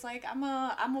 I was like, I'm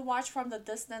a watch from the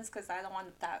distance because I don't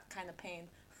want that kind of pain.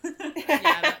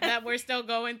 Yeah, that we're still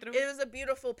going through. It was a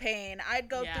beautiful pain. I'd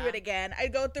go through it again.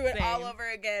 I'd go through it all over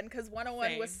again because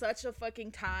 101 was such a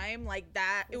fucking time. Like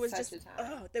that, it was just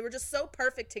they were just so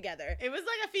perfect together. It was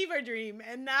like a fever dream,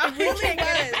 and now it really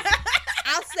was.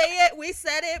 I'll say it. We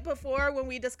said it before when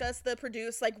we discussed the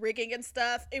like rigging and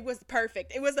stuff. It was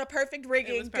perfect. It was a perfect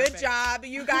rigging. Good job.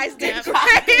 You guys did great.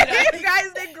 You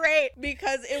guys did great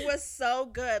because it was so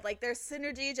good. Like their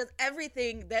synergy, just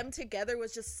everything, them together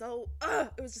was just so.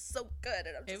 It was just so good.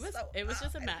 And it was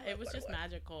just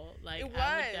magical. Like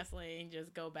I would definitely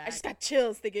just go back. I just got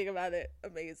chills thinking about it.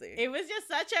 Amazing. It was just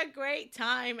such a great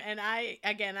time, and I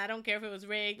don't care if it was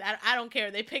rigged. I don't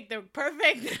care. They picked the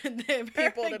perfect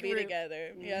people to be group together.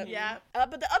 Yep. Yeah.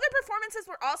 But the other performances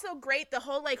were also great. The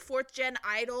whole like 4th Gen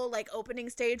Idol like opening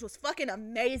stage was fucking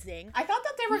amazing. I thought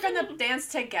that they were gonna dance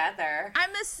together.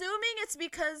 I'm assuming it's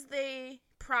because they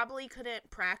probably couldn't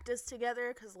practice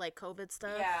together because like COVID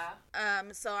stuff. Yeah.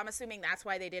 So I'm assuming that's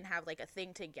why they didn't have like a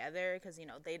thing together because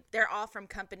they're all from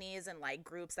companies and like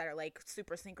groups that are like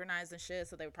super synchronized and shit.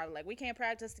 So they were probably like, we can't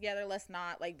practice together. Let's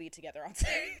not like be together on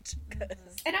stage.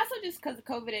 And also just because of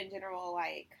COVID in general,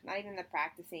 like not even the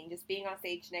practicing, just being on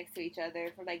stage next to each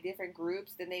other from like different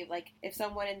groups. Then they like if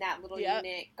someone in that little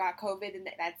unit got COVID, and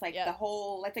that's like the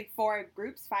whole. That's like 5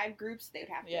 groups. They would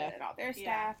have to get all their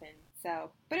staff and.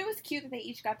 So, but it was cute that they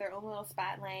each got their own little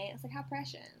spotlight. It was like, how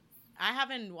precious. I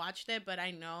haven't watched it, but I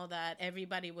know that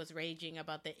everybody was raging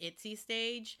about the ITZY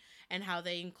stage and how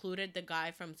they included the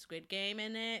guy from Squid Game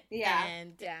in it. Yeah.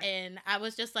 And I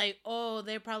was just like, oh,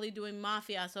 they're probably doing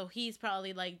Mafia, so he's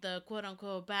probably like the quote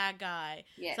unquote bad guy.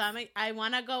 Yes. So I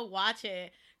want to go watch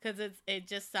it. Because it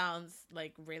just sounds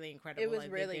like really incredible. It was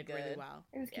like, really they did good. Really well.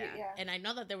 It was cute, yeah. And I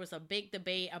know that there was a big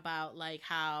debate about like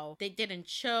how they didn't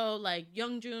show like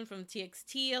Youngjoon from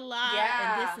TXT a lot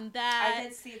and this and that. I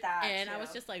did see that. And too. I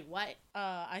was just like, what?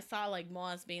 I saw like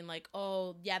Moaz being like,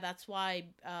 oh yeah, that's why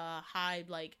HYBE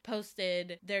like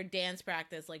posted their dance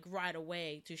practice like right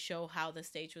away to show how the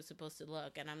stage was supposed to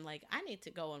look. And I'm like, I need to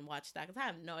go and watch that because I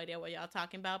have no idea what y'all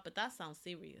talking about, but that sounds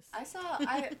serious. I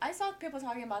saw people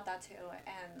talking about that too,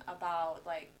 and about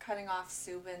like cutting off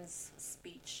Subin's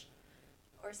speech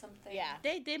or something. Yeah.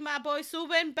 They did my boy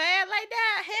Subin bad like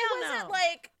that? Hell no. It wasn't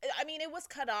like, I mean, it was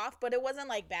cut off, but it wasn't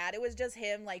like bad. It was just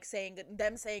him like saying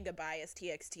goodbye as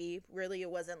TXT. Really, it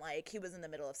wasn't like he was in the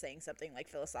middle of saying something like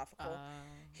philosophical.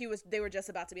 They were just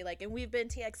about to be like, and we've been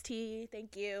TXT,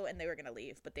 thank you, and they were gonna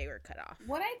leave, but they were cut off.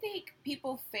 What I think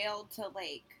people failed to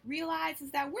like realize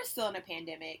is that we're still in a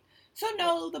pandemic. So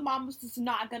no, the Mama's is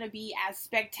not going to be as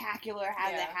spectacular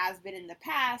as it has been in the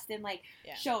past, and like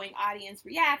showing audience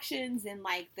reactions and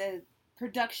like the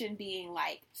production being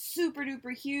like super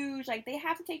duper huge. Like they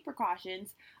have to take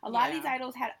precautions. A lot of these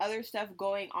idols had other stuff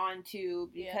going on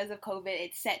too because of COVID.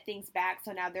 It set things back,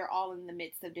 so now they're all in the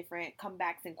midst of different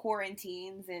comebacks and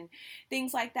quarantines and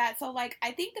things like that. So like I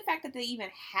think the fact that they even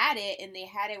had it and they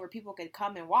had it where people could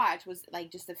come and watch was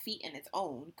like just a feat in its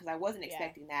own, because I wasn't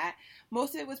expecting that.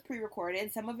 Most of it was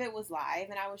pre-recorded, some of it was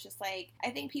live, and I was just like, I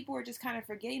think people were just kind of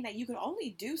forgetting that you can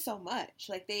only do so much.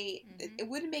 Like it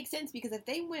wouldn't make sense, because if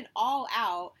they went all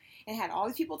out and had all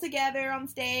these people together on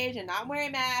stage and not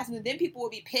wearing masks, and then people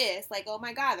would be pissed, like, oh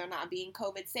my god, they're not being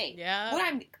COVID safe. Yeah. What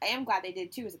I am glad they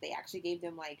did too is that they actually gave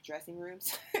them like dressing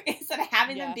rooms instead of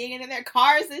having them being in their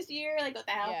cars this year. Like, what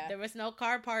the hell? Yeah. There was no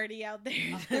car party out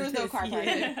there. There was no car party.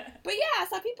 But yeah,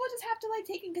 so people just have to like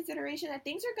take in consideration that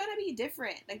things are gonna be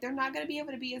different. Like, they're not gonna be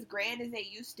able to be as grand as they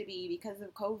used to be because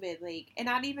of COVID. Like, and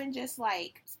not even just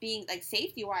like being like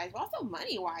safety wise, but also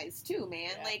money wise too,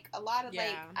 man. Yeah. Like a lot of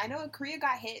like, I know Korea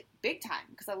got hit big time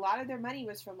because a lot of their money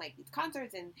was from like these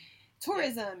concerts and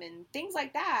tourism and things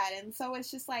like that. And so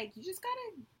it's just like, you just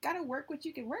gotta work what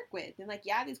you can work with. And like,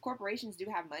 yeah, these corporations do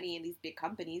have money and these big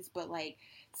companies, but like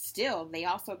still they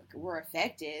also were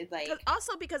affected. Like,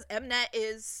 also because Mnet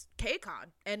is KCON,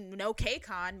 and no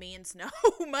KCON means no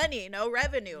money, no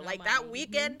revenue. No like money. That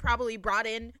weekend probably brought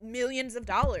in millions of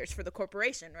dollars for the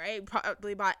corporation, right?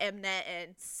 Probably bought Mnet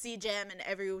and CGEM and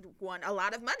everyone a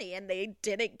lot of money, and they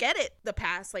didn't get it the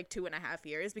past like 2.5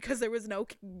 years because there was no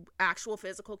actual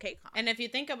physical KCON. And if you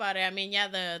think about it, I mean, yeah,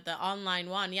 the online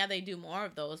one, yeah, they do more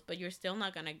of those, but you're still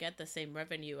not gonna get the same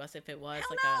revenue as if it was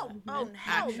an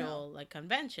actual like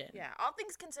convention. Yeah, all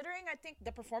things considering, I think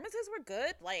the performances were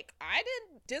good. Like, I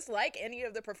didn't dislike any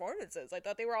of the performances. I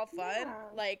thought they were all fun. Yeah.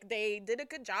 Like, they did a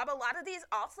good job. A lot of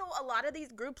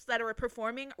these groups that are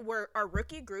performing are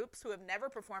rookie groups who have never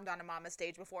performed on a Mama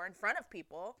stage before in front of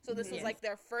people. So this was like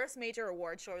their first major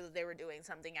award show that they were doing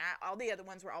something at. All the other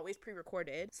ones were always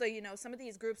pre-recorded. So, you know, some of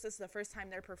these groups, this is the first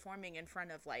time they're performing in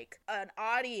front of like an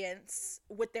audience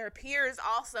with their peers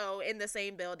also in the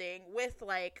same building, with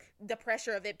like the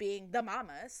pressure of it being the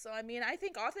Mamas. So I mean, I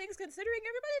think all things considering,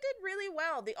 everybody did really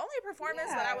well. The only performance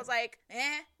that I was like,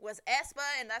 was aespa,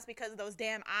 and that's because of those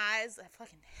damn eyes. I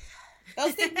fucking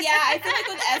those things. Yeah, I feel like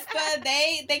with aespa,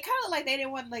 they kind of like, they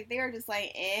didn't want, like, they were just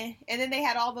like and then they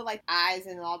had all the like eyes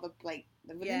and all the like.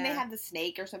 Then they had the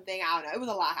snake or something. I don't know. It was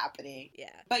a lot happening.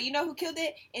 Yeah. But you know who killed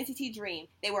it? NCT Dream.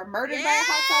 They were murdered by a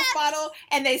hot sauce bottle,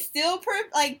 and they still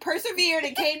persevered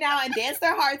and came down and danced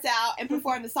their hearts out and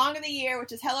performed the song of the year,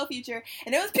 which is Hello Future,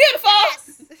 and it was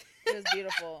beautiful. It was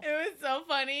beautiful. It was so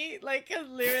funny, like, because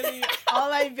literally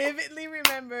all I vividly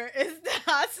remember is the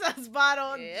hot sauce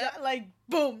bottle, like,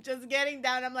 boom, just getting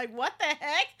down. I'm like, what the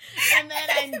heck? And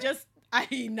then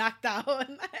I knocked out.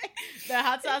 The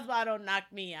hot sauce bottle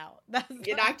knocked me out.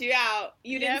 Knocked you out.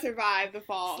 You didn't survive the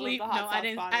fall. Sleep. Of the hot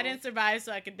sauce bottle. I didn't survive,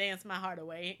 so I could dance my heart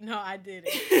away. No, I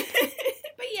didn't.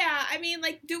 But yeah, I mean,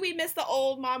 like, do we miss the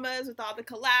old Mamas with all the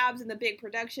collabs and the big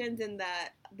productions and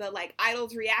the like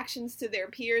idols' reactions to their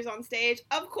peers on stage?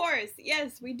 Of course,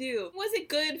 yes, we do. Was it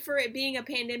good for it being a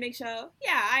pandemic show?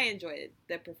 Yeah, I enjoyed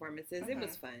the performances. It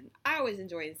was fun. I always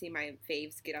enjoy seeing my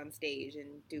faves get on stage and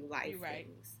do live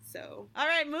things. So, all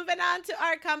right, moving on to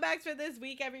our comebacks for this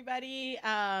week, everybody.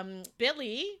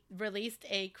 Billy released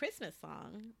a Christmas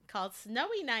song called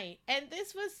Snowy Night, and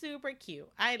this was super cute.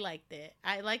 I liked it.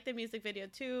 I liked the music video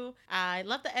too. I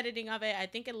love the editing of it. I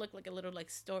think it looked like a little like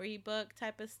storybook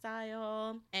type of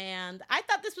style, and I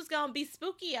thought this was gonna be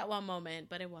spooky at one moment,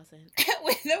 but it wasn't.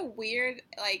 With a weird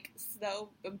like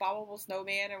abominable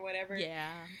snowman or whatever.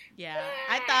 Yeah.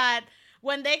 I thought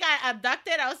when they got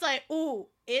abducted, I was like, ooh,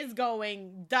 it's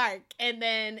going dark. And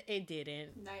then it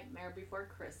didn't. Nightmare Before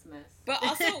Christmas. But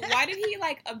also, why did he,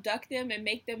 like, abduct them and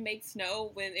make them make snow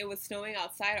when it was snowing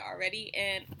outside already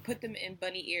and put them in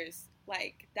bunny ears?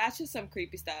 Like, that's just some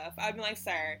creepy stuff. I'd be like,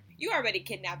 sir, you already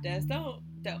kidnapped us. Don't,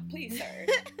 please, sir.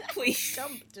 Please.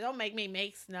 Don't make me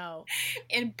make snow.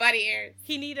 In bunny ears.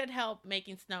 He needed help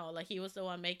making snow. Like, he was the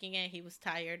one making it. He was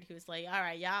tired. He was like, all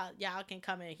right, y'all can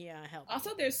come in here and help. Also,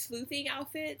 there's sleuthing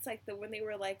outfits, like when they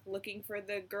were, like, looking for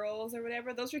the girls or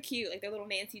whatever. Those were cute. Like, their little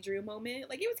Nancy Drew moment.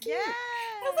 Like, it was cute. Yes.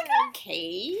 I was like,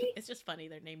 okay. It's just funny.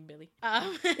 They're named Billy.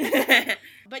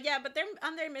 But they're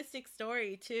on their Mystic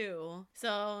Story, too.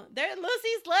 So, they're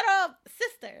Lucy's little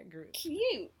sister group.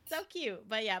 Cute. So cute.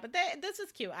 But this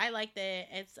was cute. I liked it.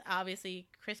 It's obviously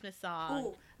Christmas song.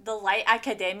 Ooh, the light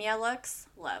academia looks.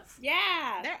 Love.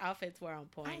 Yeah. Their outfits were on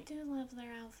point. I do love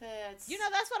their outfits. You know,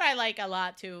 that's what I like a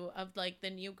lot, too, of, like, the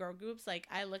new girl groups. Like,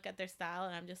 I look at their style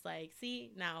and I'm just like,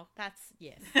 see, now, that's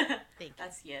yes. Thank you.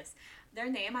 That's yes. Their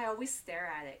name, I always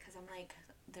stare at it because I'm like,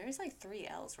 There's like 3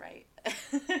 L's, right?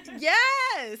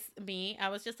 Yes, me. I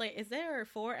was just like, is there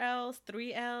 4 L's,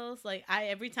 3 L's? Like,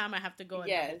 every time I have to go and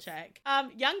double check.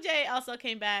 Young Jay also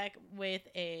came back with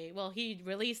he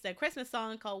released a Christmas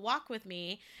song called "Walk with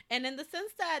Me," and in the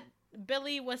sense that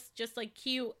Billy was just like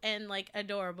cute and like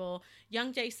adorable,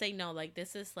 Young Jay say no, like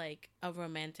this is like a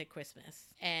romantic Christmas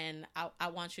and I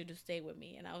want you to stay with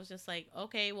me. And I was just like,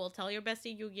 okay, well, tell your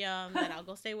bestie Yugyeom that I'll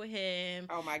go stay with him.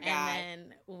 Oh my God.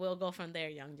 And then we'll go from there,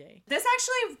 Young Jay. This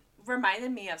actually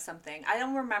reminded me of something. I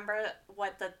don't remember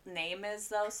what the name is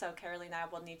though, so Carolina,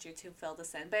 I will need you to fill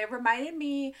this in. But it reminded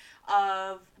me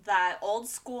of that old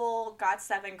school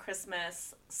GOT7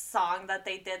 Christmas song that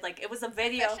they did. Like, it was a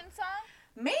video. Fashion song?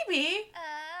 Maybe.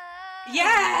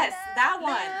 Yes, that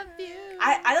one.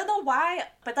 I don't know why,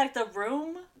 but like the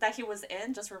room that he was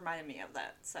in just reminded me of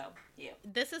that. So, yeah.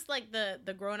 This is like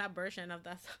the grown-up version of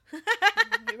that song.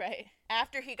 You're right.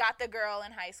 After he got the girl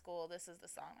in high school, this is the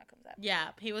song that comes out. Yeah,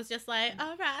 he was just like,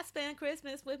 all right, spend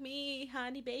Christmas with me,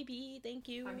 honey baby, thank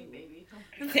you. Honey baby.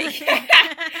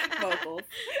 Vocals.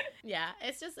 Yeah,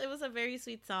 it was a very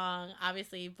sweet song.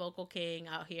 Obviously, vocal king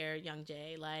out here, Young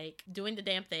Jay, like doing the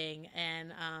damn thing.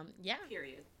 And yeah.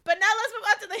 Period. But now let's move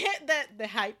on to the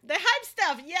hype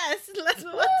stuff. Yes, let's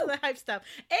move on to the hype stuff.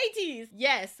 80s.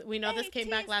 Yes, we know this came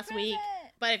back last week.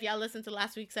 But if y'all listened to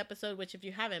last week's episode, which if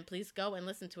you haven't, please go and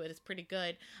listen to it. It's pretty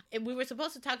good. And we were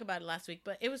supposed to talk about it last week,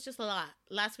 but it was just a lot.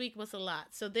 Last week was a lot.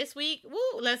 So this week,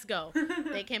 woo, let's go.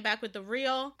 They came back with the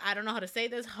real, I don't know how to say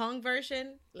this, Hung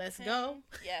version. Let's go.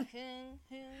 Yeah.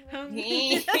 Hung.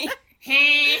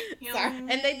 Sorry. And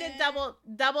they did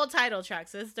double title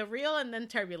tracks. It's the real and then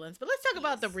Turbulence. But let's talk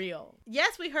about the real.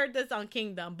 Yes, we heard this on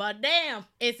Kingdom, but damn,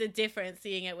 is it different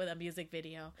seeing it with a music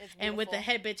video and with the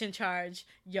head bitch in charge,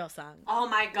 Yeosang. Oh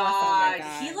my god,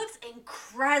 he looks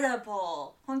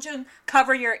incredible. Hongjun,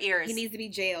 cover your ears. He needs to be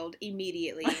jailed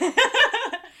immediately.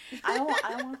 I don't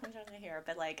want Hongjun to hear,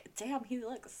 but like, damn, he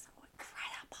looks so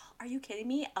incredible. Are you kidding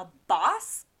me? A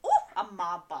boss? Ooh, a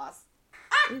mob boss.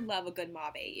 We love a good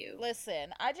mob AU.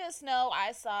 Listen, I just know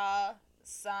I saw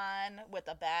Sun with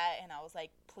a bat and I was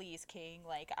like, please, King,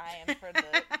 like I am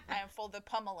for the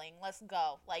pummeling. Let's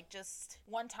go. Like just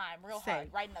one time, real hard,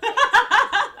 right in the face.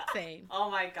 Same.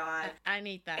 Oh my god. I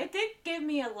need that. It did give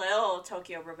me a little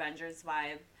Tokyo Revengers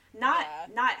vibe. Not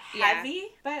heavy,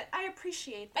 but I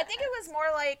appreciate that. I think it was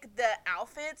more like the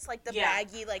outfits, like the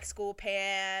baggy like school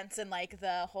pants and like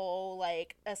the whole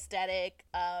like aesthetic,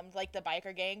 like the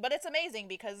biker gang. But it's amazing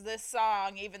because this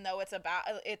song, even though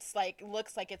it's like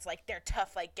looks like it's like they're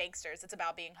tough like gangsters, it's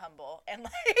about being humble and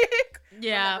like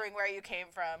remembering where you came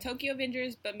from. Tokyo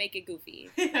Avengers, but make it goofy.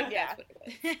 Yeah, That's what it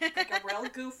was. like a real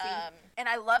goofy. And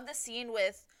I love the scene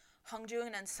with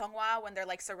Hongjun and Seonghwa when they're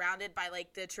like surrounded by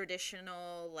like the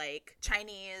traditional like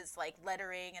Chinese like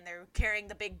lettering and they're carrying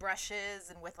the big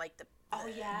brushes and with like the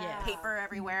paper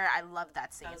everywhere. I love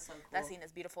that scene. That was so cool. That scene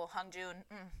is beautiful. Hongjun,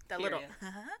 little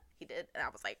he did, and I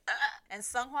was like, and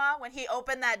Seonghwa when he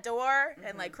opened that door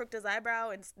and like crooked his eyebrow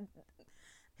and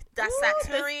that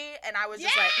Satori, and I was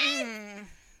just like,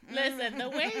 Listen, the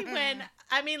way when,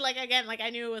 I mean, like, again, like,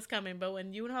 I knew it was coming, but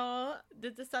when Yoonho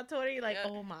did the Satori, like,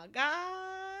 oh my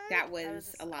god. That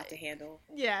was a lot to handle.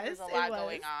 Yes, there's a lot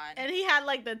going on. And he had,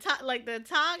 like, the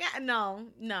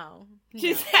tongue, no.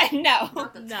 She said no.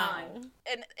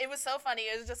 And it was so funny.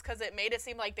 It was just because it made it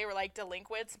seem like they were, like,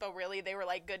 delinquents, but really they were,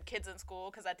 like, good kids in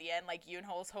school, because at the end, like,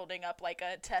 Yoonho's holding up, like,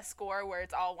 a test score where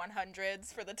it's all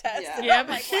 100s for the test. Yeah. And Yep. I'm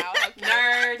like, wow.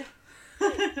 Nerd.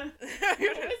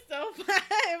 It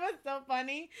was so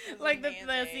funny. Like the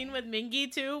scene with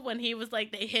Mingi too, when he was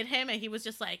like, they hit him and he was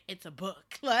just like, it's a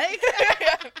book. Like,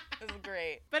 it was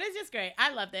great. But it's just great.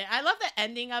 I loved it. I love the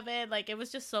ending of it. Like, it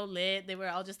was just so lit. They were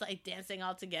all just like dancing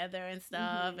all together and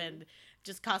stuff and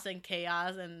just causing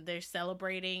chaos, and they're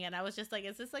celebrating. And I was just like,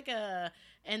 is this like a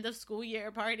end of school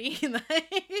year party? Like,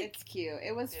 it's cute.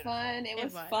 It was fun. It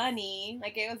was funny.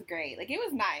 Like, it was great. Like, it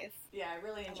was nice. Yeah, I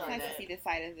really enjoyed nice it. to see this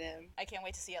side of them. I can't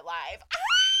wait to see it live.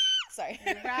 Sorry.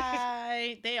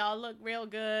 Right. They all look real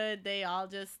good. They all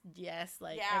just,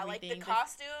 like, yeah, everything. like the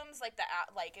costumes,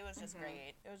 like it was just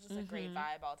great. It was just a great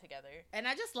vibe altogether. And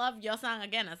I just love Yeosang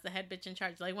again as the head bitch in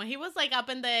charge. Like, when he was like up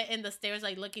in the stairs,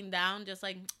 like looking down, just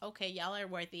like, okay, y'all are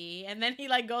worthy. And then he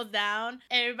like goes down,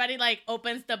 and everybody like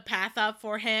opens the path up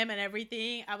for him and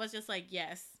everything. I was just like,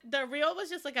 yes. The Real was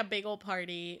just like a big old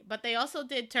party, but they also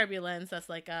did Turbulence as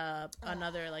like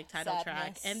another like title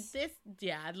track. And this,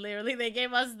 yeah, literally they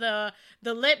gave us the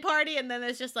lit party, and then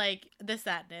it's just like the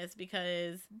sadness,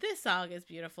 because this song is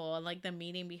beautiful and like the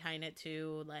meaning behind it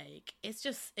too. Like it's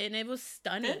just, and it was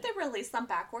stunning. Didn't they release them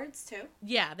backwards too?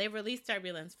 Yeah, they released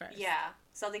Turbulence first. Yeah.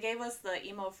 So they gave us the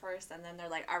emo first, and then they're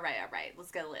like, all right,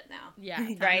 let's get lit now. Yeah,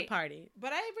 time to party.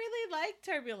 But I really like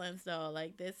Turbulence, though.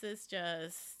 Like, this is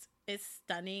just, it's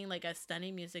stunning, like a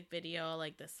stunning music video,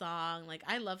 like the song. Like,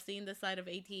 I love seeing this side of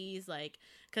ATEEZ, like,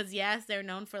 because yes, they're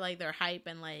known for like their hype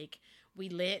and like we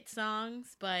lit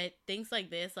songs, but things like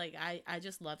this, like I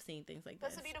just love seeing things like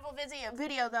this. That's a beautiful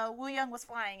video though. Wooyoung was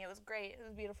flying. It was great. It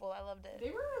was beautiful. I loved it. They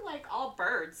were like all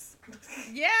birds.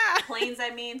 Yeah. Planes, I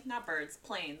mean. Not birds.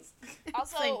 Planes.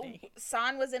 Also,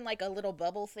 San was in like a little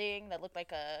bubble thing that looked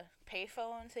like a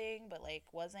payphone thing, but like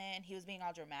wasn't. He was being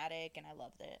all dramatic, and I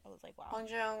loved it. I was like, wow.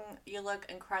 Hongjoong, you look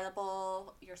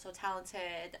incredible. You're so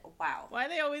talented. Wow. Why are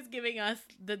they always giving us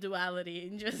the duality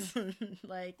and just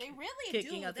like they really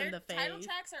kicking do. us in the face? Title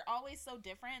tracks are always so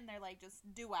different, and they're like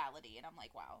just duality, and I'm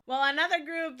like, wow. Well, another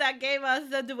group that gave us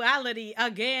the duality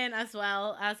again, as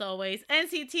well as always,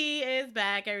 NCT is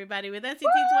back, everybody, with NCT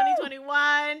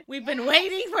 2021. We've been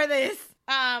waiting for this.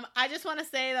 I just want to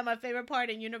say that my favorite part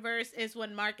in Universe is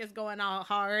when Mark is going all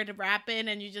hard rapping,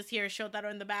 and you just hear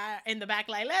Shotaro in the back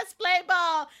like, "Let's play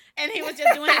ball," and he was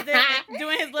just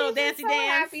doing his little dancey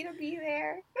dance. Happy to be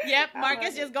there. Yep, Mark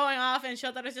is just going off, and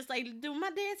Shotaro's just like, "Do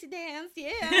my dancey dance,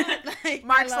 yeah." Like,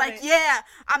 Mark's like, "Yeah,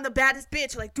 I'm the baddest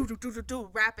bitch," like do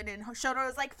rapping, and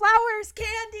Shotaro's like, "Flowers,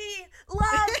 candy,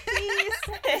 love, peace."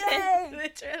 Yay.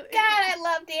 Literally. God, I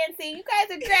love dancing. You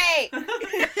guys are great. Love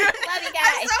you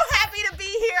guys. I'm so happy to be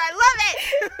here. I love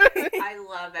it. I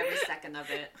love every second of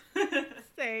it.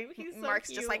 Same. He's so Mark's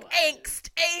cute. just like angst,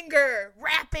 anger,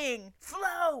 rapping,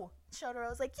 flow.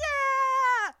 Shotaro's like,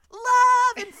 yeah,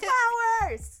 love and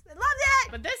flowers. I love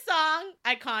it. But this song,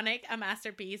 iconic, a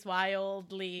masterpiece,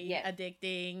 wildly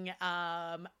addicting.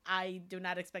 I do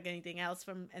not expect anything else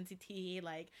from NCT.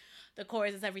 Like, the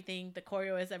chorus is everything. The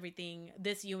choreo is everything.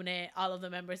 This unit, all of the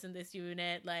members in this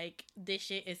unit, like, this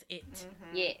shit is it.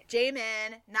 Mm-hmm. Yeah.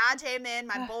 Jaemin, Jaemin,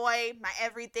 my boy, my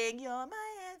everything. You're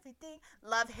my everything.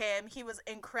 Love him. He was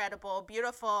incredible,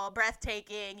 beautiful,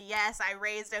 breathtaking. Yes, I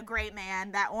raised a great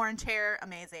man. That orange hair,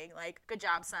 amazing. Like, good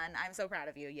job, son. I'm so proud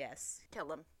of you. Yes.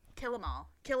 Kill him. Kill them all.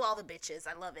 Kill all the bitches.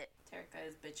 I love it. Terika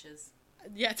is bitches.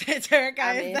 Yeah,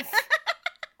 Terika is.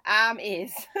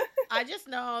 Is. I just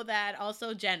know that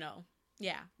also Jeno.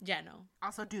 Yeah, Jeno.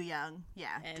 Also Dooyoung.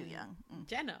 Yeah, And Dooyoung.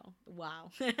 Jeno. Wow.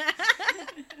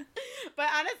 But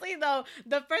honestly, though,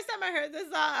 the first time I heard this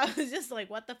song, I was just like,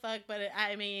 what the fuck? But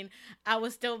I mean, I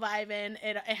was still vibing.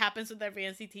 It happens with every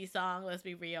NCT song, let's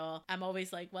be real. I'm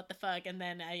always like, what the fuck? And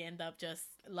then I end up just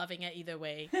loving it either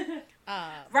way.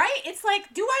 Right? It's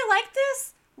like, do I like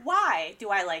this? Why do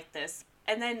I like this?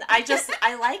 And then I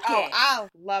like it. I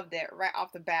loved it right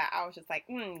off the bat. I was just like,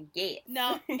 yeah.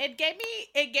 No, it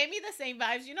gave me the same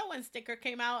vibes. You know when Sticker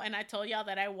came out and I told y'all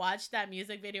that I watched that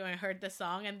music video and heard the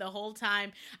song, and the whole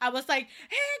time I was like,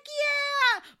 heck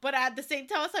yeah! But at the same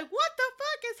time I was like, what the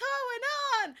fuck is going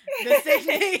on? The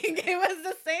same thing. It was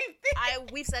the same thing.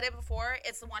 We've said it before.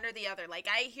 It's one or the other. Like,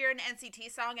 I hear an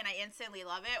NCT song and I instantly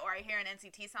love it, or I hear an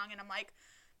NCT song and I'm like,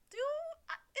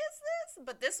 is this?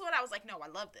 But this one, I was like, no, I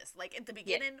love this. Like, at the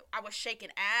beginning, I was shaking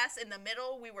ass. In the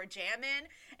middle, we were jamming.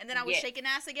 And then I was shaking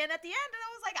ass again at the end. And I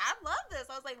was like, I love this.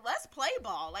 I was like, let's play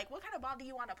ball. Like, what kind of ball do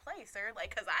you want to play, sir?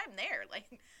 Like, because I'm there.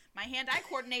 Like, my hand-eye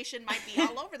coordination might be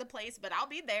all over the place, but I'll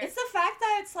be there. It's the fact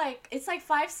that it's like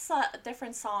five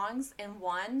different songs in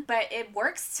one, but it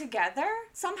works together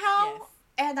somehow. Yes.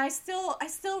 And I still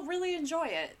really enjoy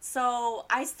it. So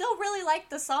I still really like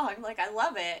the song. Like, I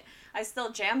love it. I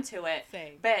still jam to it.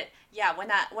 Same. But yeah,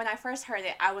 when I first heard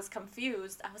it, I was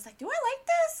confused. I was like, do I like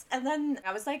this? And then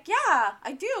I was like, yeah,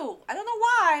 I do. I don't know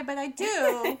why, but I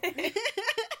do.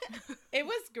 It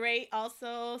was great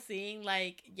also seeing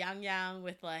like Yang Yang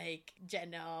with like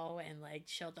Jeno and like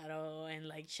Shotaro and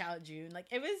like Xiaojun. Like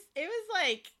it was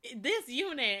like this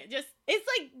unit just, it's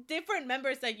like different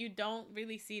members that you don't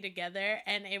really see together,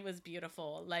 and it was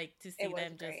beautiful like to see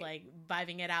them just like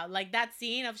vibing it out. Like that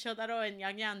scene of Shotaro and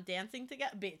Yang Yang dancing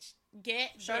together, bitch.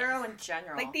 Shotaro in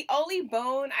general. Like, the only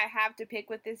bone I have to pick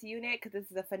with this unit, because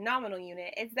this is a phenomenal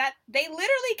unit, is that they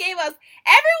literally gave us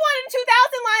everyone in 2000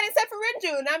 line except for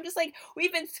Renju. And I'm just like,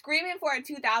 we've been screaming for a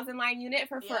 2000 line unit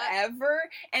for forever.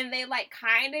 And they, like,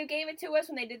 kind of gave it to us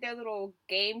when they did their little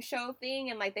game show thing.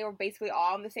 And, like, they were basically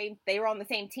all on the same,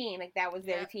 team. Like, that was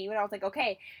their team. And I was like,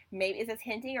 okay, maybe is this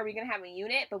hinting? Are we going to have a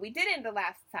unit? But we didn't the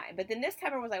last time. But then this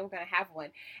time I was like, we're going to have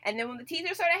one. And then when the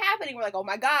teaser started happening, we're like, oh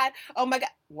my God.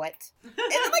 What? And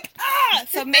I'm like,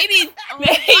 so maybe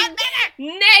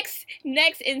next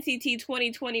NCT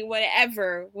 2020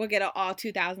 whatever we'll get an all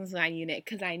 2009 unit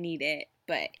because I need it.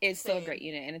 But it's still a great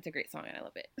unit and it's a great song and I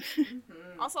love it.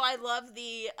 Also, I love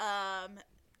the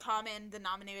common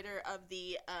denominator of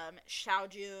the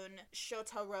Xiaojun,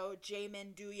 Shotaro,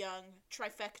 Jaemin, Dooyoung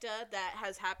trifecta that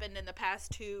has happened in the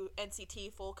past 2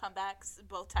 NCT full comebacks.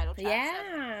 Both title tracks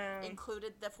have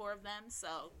included the 4 of them.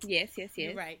 So yes.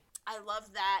 You're right. I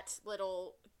love that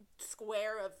little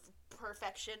square of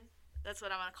perfection. That's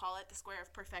what I want to call it, the square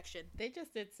of perfection. They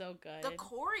just did so good. The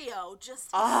choreo just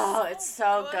it's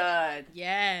so good.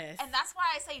 Yes. And that's why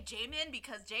I say Jaemin,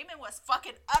 because Jaemin was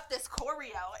fucking up this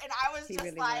choreo. And I was just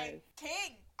really like,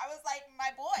 king. I was like,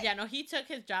 my boy. Yeah, no, he took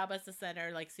his job as the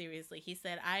center, like, seriously. He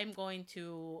said, I'm going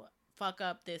to fuck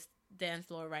up this dance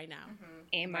floor right now.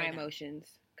 And my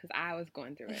emotions, because I was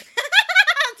going through it.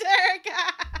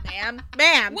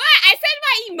 Ma'am. What? I said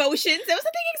my emotions. There was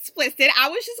nothing explicit. I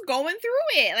was just going through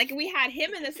it. Like, we had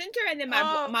him in the center, and then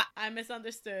my I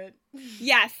misunderstood.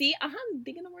 Yeah, see? I'm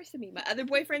thinking the worst of me. My other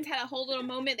boyfriends had a whole little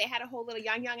moment. They had a whole little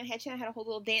Yang and Haechan had a whole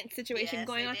little dance situation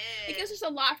going on. It was just a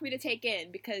lot for me to take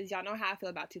in, because y'all know how I feel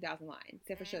about 2000 line.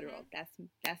 Except for Shotaro.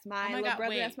 That's my little brother.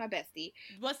 Wait. That's my bestie.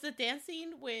 Was the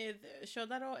dancing with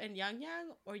Shotaro and Yang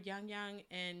or Yang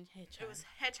and Haechan? It was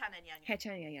Haechan and Yang.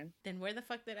 Haechan and Yang. Then where the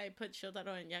fuck did I put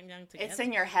Shotaro and Yang together? It's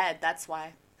in your head, that's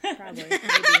why. Probably.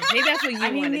 Maybe that's what you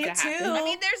wanted to happen. I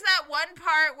mean, there's that one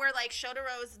part where, like,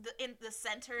 Shotaro's in the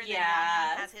center and then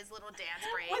Yang has his little dance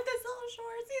break. With his little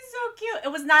shorts. He's so cute.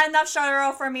 It was not enough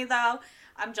Shotaro for me, though.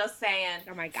 I'm just saying.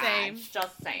 Oh, my God. Same.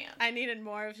 Just saying. I needed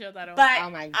more of Shotaro. But oh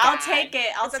my God. I'll take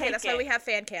it. I'll take it. That's why we have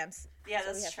fan cams. Yeah,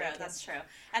 that's true. That's true.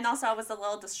 And also, I was a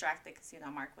little distracted because,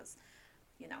 Mark was,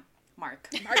 Mark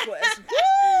was.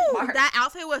 Mark. That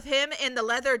outfit with him in the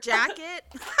leather jacket.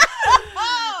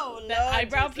 The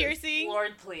eyebrow piercing.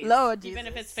 Lord, please. Lord, even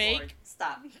if it's fake. Lord.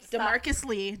 Stop. DeMarcus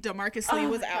Lee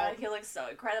was out. He looked so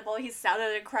incredible. He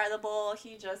sounded incredible.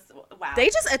 He just, wow. They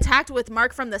just attacked with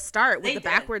Mark from the start with the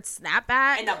backwards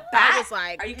snapback. And the bat. I was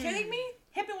like, are you kidding me?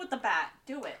 Hit me with the bat.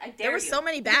 Do it. I dare you. There were so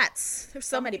many bats. There's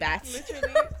so many bats.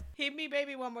 Literally. Hit me,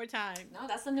 baby, one more time. No,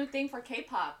 that's a new thing for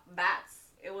K-pop. Bats.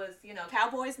 It was,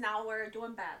 cowboys. Now we're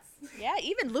doing bats. Yeah,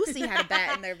 even Lucy had a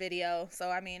bat in their video. So,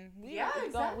 I mean,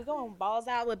 we're going balls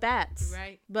out with bats.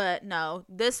 Right. But no,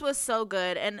 this was so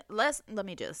good. And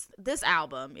this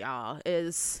album, y'all,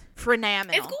 is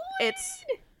phenomenal. It's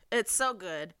good. It's so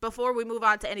good. Before we move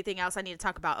on to anything else, I need to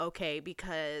talk about OK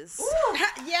because...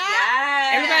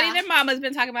 Everybody and their mama's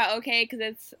been talking about OK because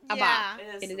it's a bop.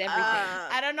 It is everything.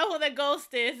 I don't know who the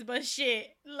ghost is, but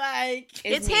shit. Like...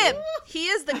 It's him. He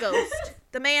is the ghost.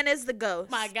 The man is the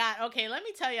ghost. My God. Okay, let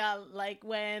me tell y'all, like,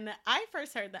 when I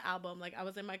first heard the album, like, I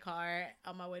was in my car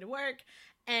on my way to work,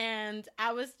 and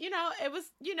I was, it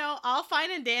was, all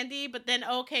fine and dandy, but then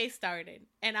OK started.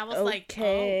 And I was like,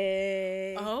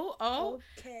 oh.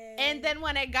 Okay. And then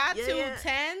when it got to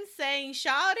 10 saying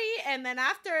Shawty, and then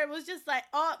after it was just like,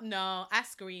 oh, no, I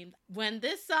screamed. When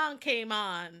this song came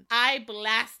on, I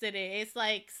blasted it. It's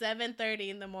like 7:30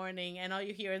 in the morning, and all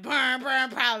you hear is burn,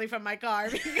 probably from my car.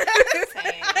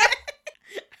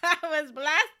 I was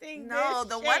blasting No,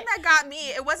 the shit. one that got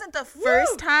me, it wasn't the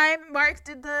first time Mark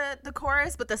did the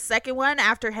chorus, but the second one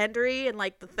after Henry and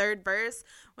like the third verse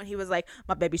when he was like,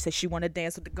 my baby said she want to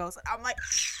dance with the ghost. I'm like,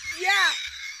 yeah.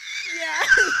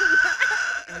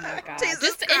 Oh my God. And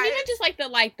even just like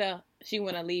the she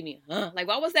wanna leave me, huh? Like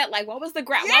what was that? Like what was the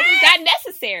ground? Why was that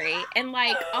necessary? And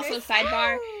like also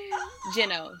sidebar,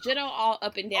 Jeno all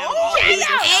up and down, all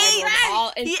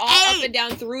up and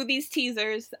down through these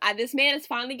teasers. This man is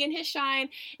finally getting his shine,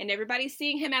 and everybody's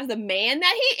seeing him as the man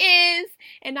that he is,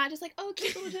 and not just like, oh,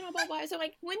 cute little Jeno, blah blah. So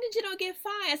like, when did Jeno get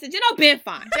fine? I said, Jeno been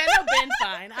fine. Jeno been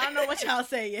fine. I don't know what y'all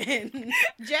saying.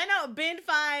 Jeno been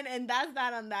fine, and that's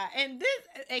not on that. And this,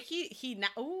 he not.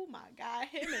 Oh my God,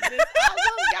 him and this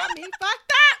album got me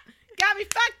fucked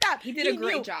up. He did a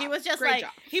great job. He was just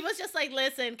like,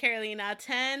 listen, Carolina,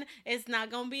 10 is not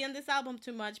gonna be in this album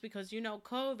too much because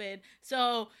COVID.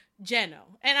 So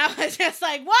Jeno, and I was just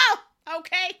like, whoa,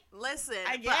 okay. Listen,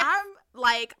 I but guess.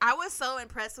 like, I was so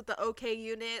impressed with the OK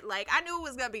Unit. Like, I knew it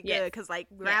was gonna be good because, like,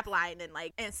 Rap Line and,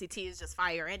 like, NCT is just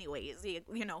fire anyways.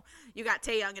 You know, you got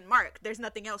Taeyong and Mark. There's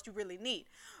nothing else you really need.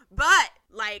 But,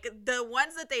 like, the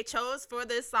ones that they chose for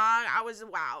this song, I was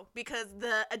wow. Because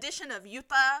the addition of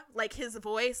Yuta, like, his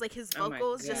voice, like, his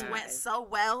vocals just went so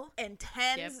well. And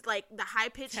Tens, like, the high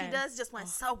pitch he does just went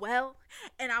so well.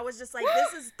 And I was just like,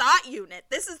 this is Thought Unit.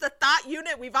 This is the Thought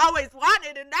Unit we've always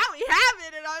wanted. And now we have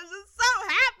it. And I was just so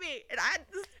happy. And I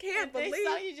just can't believe this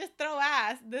song, you just throw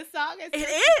ass. This song is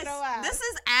throw ass. This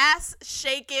is ass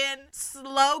shaking,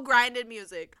 slow grinded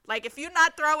music. Like, if you're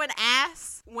not throwing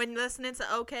ass when listening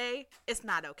to OK, it's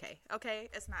not okay. Okay,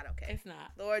 it's not okay. It's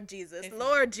not. Lord Jesus,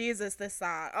 Lord Jesus, this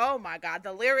song. Oh my God,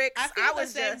 the lyrics. I feel the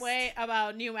same way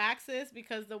about New Axis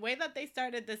because the way that they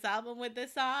started this album with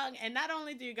this song, and not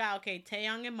only do you got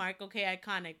Taeyong and Mark,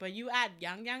 iconic, but you add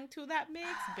Yang to that mix,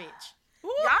 bitch.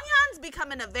 Yang's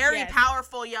becoming a very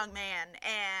powerful young man,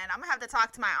 and I'm gonna have to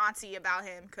talk to my auntie about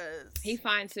him because he's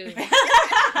fine too.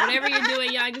 Whatever you're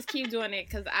doing, Young, just keep doing it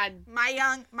because my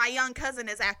young cousin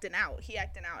is acting out. He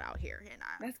acting out here, and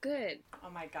that's good. Oh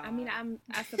my God. I mean,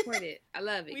 I support it. I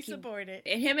love it. We support it.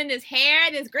 And him and his hair,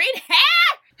 this great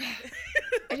hair.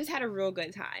 I just had a real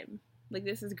good time. Like,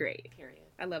 this is great. Period.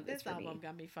 I love this album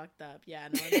got me fucked up. Yeah,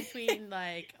 no, in between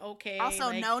like okay. Also,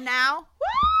 like, Know Now.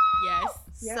 Yes.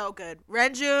 Yep. So good.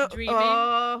 Renju. Dreaming.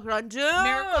 Renju.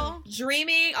 Miracle.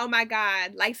 Dreaming. Oh my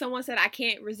God. Like someone said, I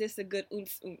can't resist a good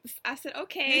oomps oomps. I said,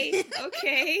 okay.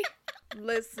 Okay.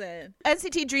 Listen.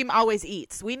 NCT Dream always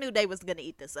eats. We knew they was going to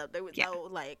eat this up. There was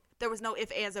no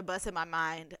ifs, ands, or buts in my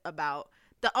mind about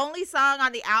the only song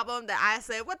on the album that I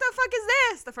said, what the fuck is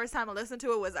this? The first time I listened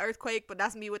to it was Earthquake, but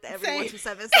that's me with the Every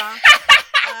 127 song.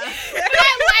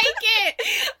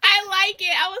 I like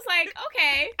it. I was like,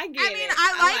 okay, I get it. I mean,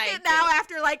 I like it now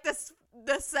after like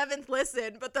the seventh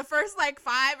listen, but the first like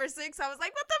 5 or 6, I was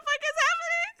like, what the fuck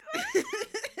is happening?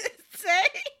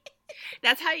 Say.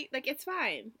 That's how you, like, it's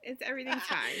fine. Everything's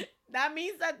fine. That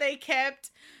means that they kept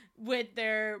with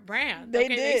their brand. They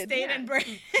did. They stayed in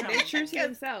brand. They're true to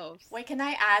themselves. Wait, can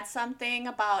I add something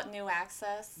about New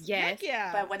Access? Yes.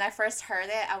 Yeah. But when I first heard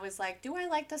it, I was like, do I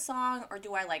like the song or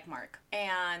do I like Mark?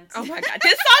 And oh my God,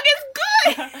 this song is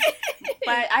good.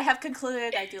 But I have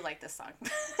concluded I do like this song.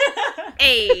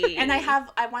 Hey. And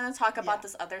I want to talk about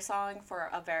this other song for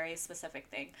a very specific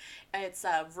thing. It's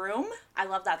Room. I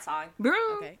love that song.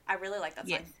 Room. Okay. I really like that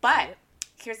song. Yes. But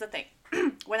here's the thing.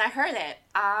 When I heard it,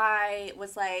 I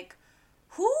was like,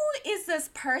 who is this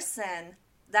person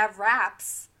that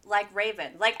raps like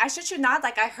Raven? Like, I shit you not,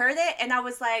 like, I heard it and I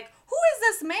was like, who is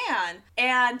this man?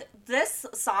 And this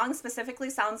song specifically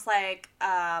sounds like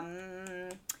a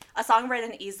song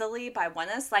written easily by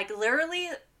Oneness. Like, literally,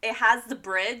 it has the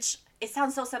bridge. It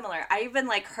sounds so similar. I even,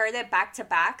 like, heard it back to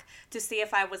back to see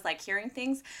if I was, like, hearing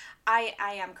things. I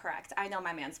am correct. I know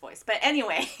my man's voice. But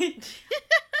anyway,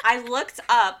 I looked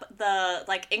up the,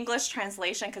 like, English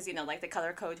translation because, you know, like, the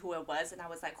color code who it was. And I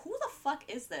was like, who the fuck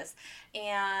is this?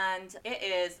 And it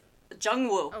is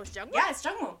Jungwoo. Oh, it's Jungwoo? Yeah, it's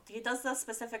Jungwoo. He does the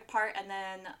specific part. And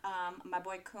then my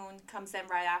boy Kun comes in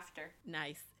right after.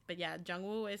 Nice. But yeah,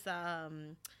 Jungwoo is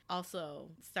also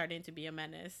starting to be a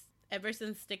menace. Ever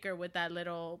since Sticker with that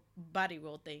little body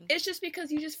roll thing. It's just because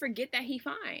you just forget that he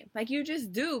fine. Like, you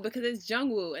just do because it's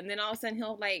Jungwoo. And then all of a sudden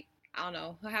he'll, like, I don't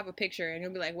know, he'll have a picture and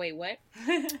he'll be like, wait, what?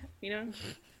 You know?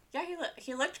 Yeah,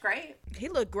 he looked great. He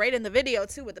looked great in the video,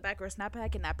 too, with the backward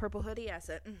snapback and that purple hoodie. I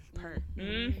said,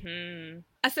 Mm-hmm.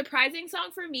 A surprising song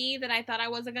for me that I thought I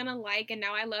wasn't gonna like and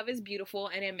now I love is Beautiful,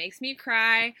 and it makes me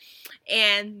cry,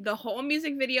 and the whole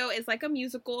music video is like a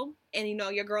musical, and you know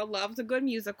your girl loves a good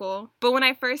musical, but when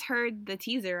I first heard the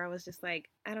teaser I was just like,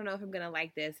 I don't know if I'm gonna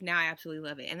like this. Now I absolutely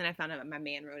love it, and then I found out my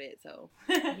man wrote it, so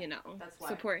you know. That's why.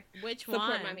 Support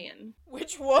my man.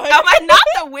 Which one? Oh my, not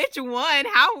the which one.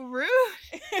 How rude.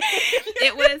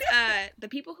 It was the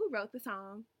people who wrote the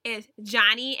song is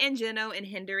Johnny and Jeno and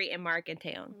Hendery and Mark and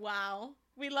Taeyong. Wow.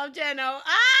 We love Jeno.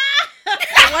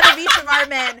 One of each of our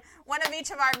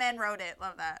men wrote it.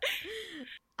 Love that.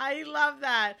 I love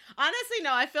that. Honestly,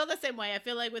 no, I feel the same way. I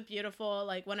feel like with Beautiful,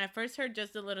 like when I first heard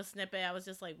just a little snippet, I was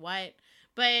just like, what?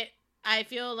 But I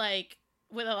feel like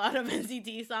with a lot of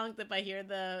NCT songs, if I hear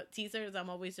the teasers, I'm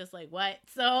always just like, what?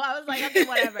 So I was like, okay,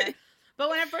 whatever. But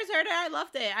when I first heard it, I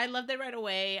loved it. I loved it right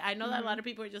away. I know that a lot of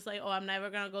people are just like, oh, I'm never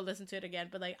going to go listen to it again.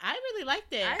 But, like, I really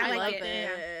liked it. I loved liked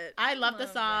it. I loved the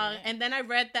song. And then I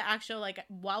read the actual, like,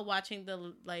 while watching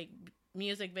the, like,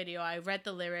 music video, I read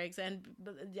the lyrics. And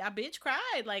a bitch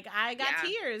cried. Like, I got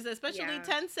tears. Especially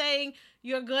Ten saying,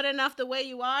 you're good enough the way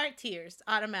you are. Tears.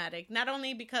 Automatic. Not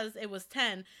only because it was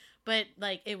 10, but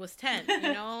like it was 10,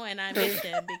 you know, and I missed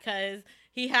him because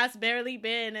he has barely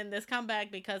been in this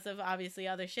comeback because of obviously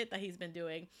other shit that he's been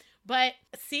doing. But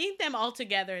seeing them all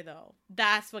together, though,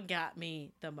 that's what got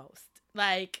me the most.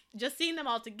 Like, just seeing them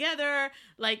all together,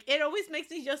 like, it always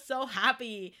makes me just so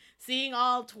happy seeing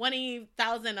all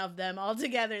 20,000 of them all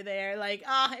together there. Like,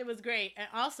 it was great. And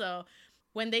also,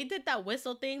 when they did that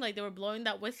whistle thing, like, they were blowing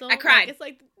that whistle. I cried. Like, it's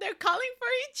like they're calling for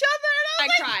each other.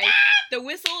 And I cried. The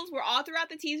whistles were all throughout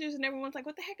the teasers, and everyone's like,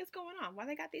 what the heck is going on? Why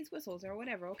they got these whistles or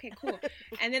whatever? Okay, cool.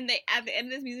 And then at the end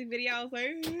of this music video, I was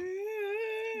like...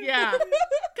 Yeah. Because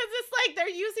it's like they're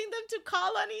using them to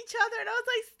call on each other. And I was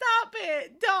like, stop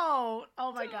it. Don't.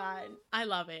 Oh, my God. I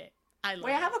love it. I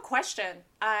have a question.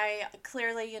 I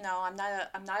clearly, I'm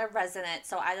not a resident,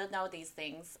 so I don't know these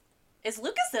things. Is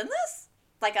Lucas in this?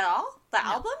 Like, at all? The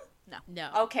album?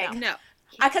 No. Okay. No.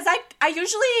 Because I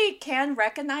usually can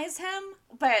recognize him,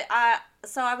 but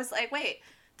so I was like, wait,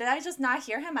 did I just not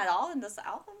hear him at all in this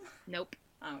album? Nope.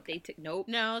 Oh, okay. Nope.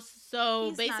 No, so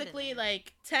He's basically,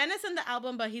 like, 10 is in the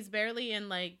album, but he's barely in,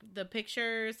 like, the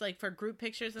pictures, like, for group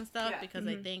pictures and stuff, because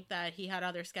I think that he had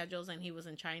other schedules and he was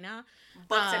in China.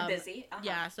 Booked and busy.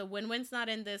 Yeah, so Win-Win's not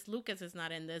in this, Lucas is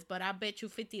not in this, but I bet you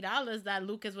 $50 that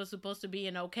Lucas was supposed to be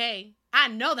in OK. I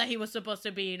know that he was supposed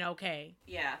to be in OK.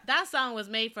 Yeah. That song was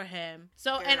made for him.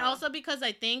 So, and also because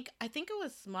I think it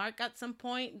was smart at some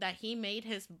point that he made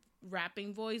his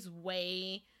rapping voice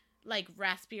way... like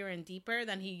raspier and deeper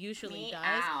than he usually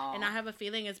does. And I have a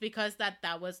feeling it's because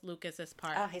that was Lucas's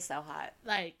part. Oh, he's so hot.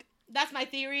 Like, that's my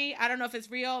theory. I don't know if it's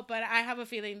real, but I have a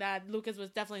feeling that Lucas was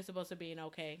definitely supposed to be in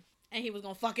OK. And he was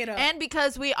gonna fuck it up. And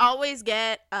because we always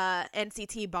get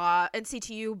NCTU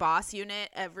Boss Unit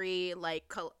every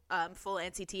like full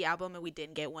NCT album, and we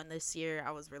didn't get one this year,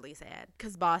 I was really sad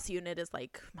because Boss Unit is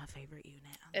like my favorite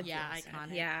unit.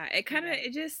 Iconic. Yeah,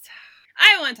 it just...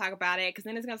 I don't want to talk about it because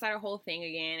then it's gonna start a whole thing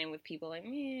again, and with people like,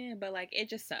 but like it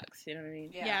just sucks. You know what I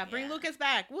mean? Yeah, bring Lucas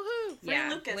back. Woohoo! Bring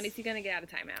Lucas. When is he gonna get out of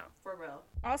timeout? For real.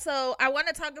 Also, I want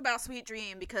to talk about Sweet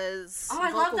Dream because I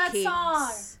love that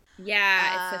song.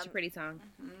 Yeah, it's such a pretty song.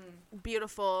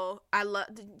 Beautiful. I love,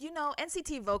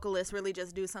 NCT vocalists really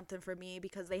just do something for me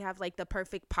because they have like the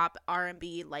perfect pop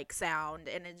R&B like sound,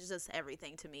 and it's just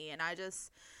everything to me. And I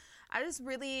just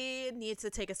really need to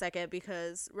take a second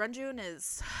because Ranjun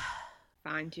is.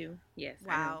 Fine too. Yes.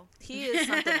 Wow. He is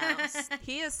something else.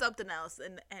 He is something else,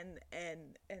 and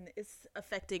it's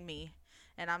affecting me,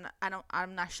 and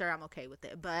I'm not sure I'm okay with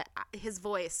it. But his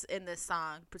voice in this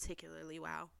song, particularly,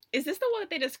 wow. Is this the one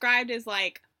that they described as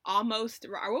like almost,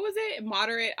 or what was it?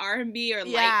 Moderate R&B or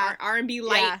light R&B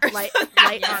light? Yeah, or light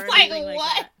R&B. R&B. Like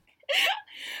what? I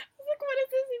was like, what does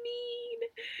this mean?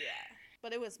 Yeah.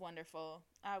 But it was wonderful.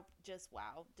 Wow.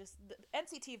 Just the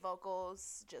NCT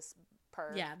vocals, just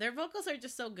per. Yeah, their vocals are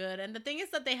just so good. And the thing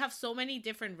is that they have so many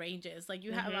different ranges. Like,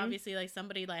 you have obviously like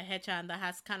somebody like Haechan that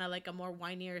has kind of like a more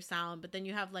whinier sound. But then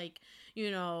you have like,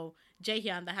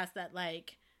 Jaehyun that has that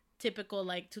like typical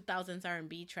like 2000s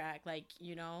R&B track. Like,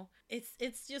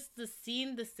 it's just the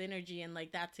synergy and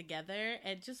like that together.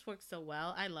 It just works so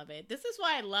well. I love it. This is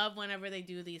why I love whenever they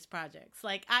do these projects.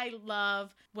 Like, I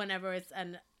love whenever it's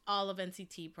an all of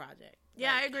NCT project.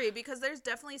 Yeah, I agree, because there's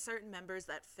definitely certain members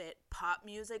that fit pop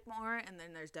music more, and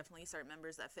then there's definitely certain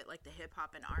members that fit like the hip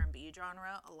hop and R&B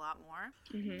genre a lot more,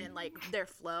 and like their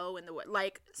flow and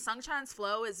like Sungchan's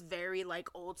flow is very like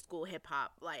old school hip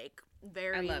hop, like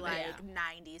very like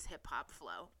 90s hip hop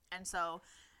flow, and so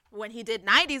when he did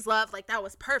 90s Love, like that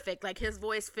was perfect, like his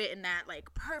voice fit in that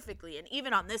like perfectly, and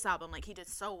even on this album, like he did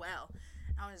so well.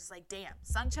 I was just like, damn,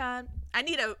 Sungchan, I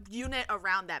need a unit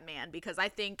around that man, because I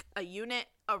think a unit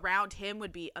around him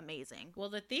would be amazing. Well,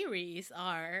 the theories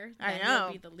are that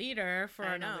he'll be the leader for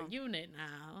another unit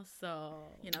now. So,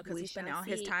 because he spent all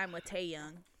his time with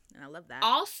Taeyoung, and I love that.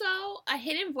 Also, a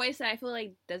hidden voice that I feel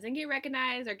like doesn't get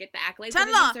recognized or get the accolades that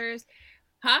it deserves.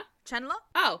 Huh? Chenla?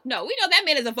 Oh, no, we know that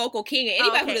man is a vocal king, and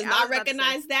anybody who does not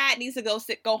recognize that needs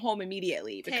to go home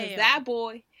immediately, because that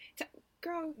boy...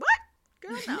 Girl, what?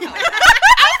 Girl, no. I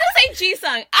was gonna say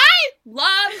Jisung. I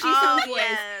love Jisung's voice.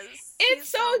 Yes. It's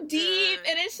so deep,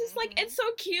 and it's just like, it's so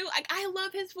cute. Like, I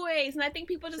love his voice, and I think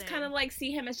people just kind of like see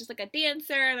him as just like a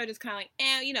dancer, and they're just kind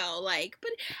of like,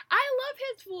 but I love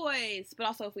his voice. But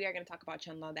also, if we are gonna talk about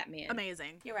Chenlo, that man,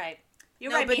 amazing. You're right.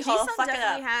 You're right, but Jisung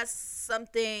definitely has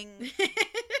something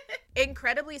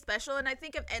incredibly special, and I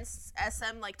think if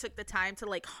SM like took the time to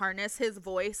like harness his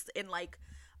voice in like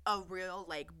a real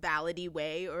like ballady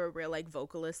way, or a real like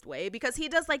vocalist way, because he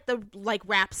does like the like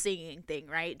rap singing thing,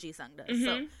 right? Jisung does.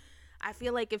 So I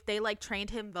feel like if they like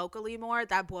trained him vocally more,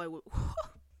 that boy would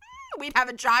We'd have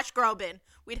a Josh Groban.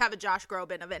 We'd have a Josh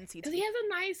Groban of NCT. Because he has a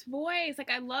nice voice. Like,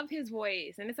 I love his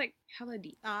voice. And it's, like, hella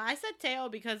deep. I said Tail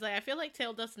because, like, I feel like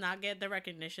Tail does not get the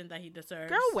recognition that he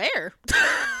deserves. Girl, where?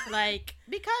 Like,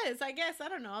 because, I guess, I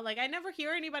don't know. Like, I never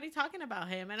hear anybody talking about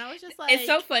him. And I was just like... It's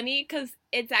so funny because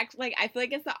it's actually, like, I feel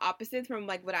like it's the opposite from,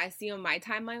 like, what I see on my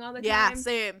timeline all the time. Yeah,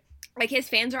 same. Like, his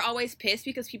fans are always pissed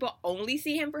because people only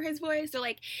see him for his voice. They're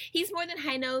like, he's more than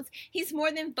high notes. He's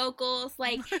more than vocals.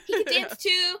 Like, he can dance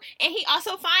too. And he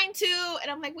also fine too. And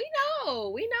I'm like, we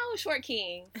know, Short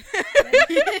King.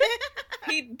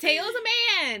 Taeyo's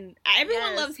a man.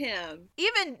 Everyone loves him.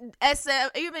 Even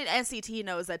NCT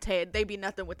knows that they'd be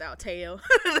nothing without Taeyo.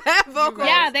 That vocal.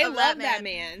 Yeah, they love that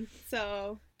man.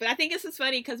 So... But I think it's just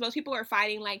funny because most people are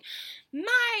fighting, like,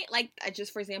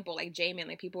 just for example, like, Jaemin.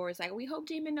 Like, people were like, we hope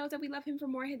Jaemin knows that we love him for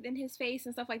more than his face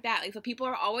and stuff like that. Like, so people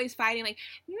are always fighting, like,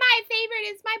 my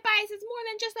favorite is my bias is more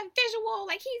than just a visual.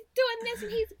 Like, he's doing this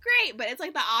and he's great. But it's,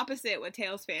 like, the opposite with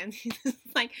Tails fans. He's just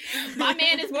like, my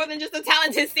man is more than just a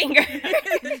talented singer.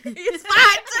 He's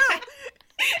fine, too.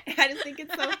 I just think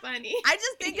it's so funny. I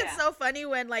just think it's so funny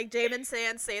when, like, Jaemin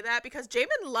fans say that because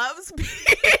Jaemin loves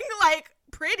being, like,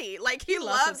 pretty. Like, he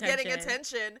loves getting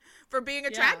attention for being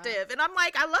attractive. And I'm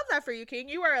like, I love that for you, King.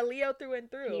 You are a Leo through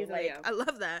and through. He's like, Leo. I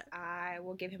love that. I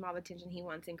will give him all the attention he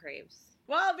wants and craves.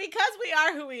 Well, because we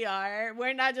are who we are,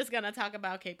 we're not just going to talk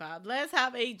about K-pop. Let's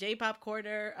have a J-pop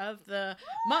quarter of the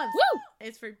month. Woo!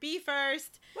 It's for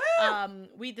BE:FIRST.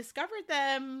 We discovered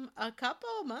them a couple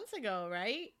months ago,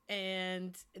 right?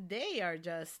 And they are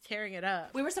just tearing it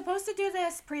up. We were supposed to do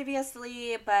this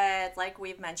previously, but like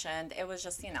we've mentioned, it was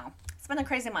just, it's been a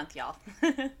crazy month, y'all.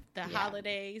 The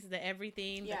holidays, the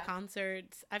everything, the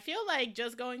concerts. I feel like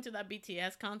just going to that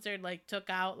BTS concert, like, took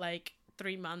out, like,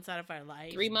 3 months out of our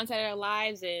lives. 3 months out of our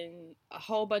lives and a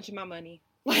whole bunch of my money.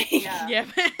 Like, yeah.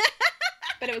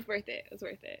 But it was worth it. It was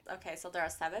worth it. Okay, so they're a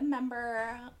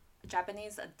 7-member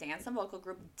Japanese dance and vocal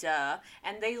group,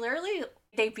 and they literally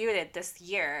debuted this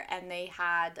year, and they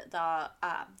had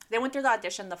they went through the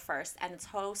audition the first, and it's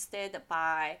hosted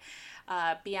by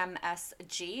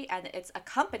BMSG, and it's a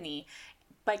company.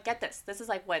 But get this is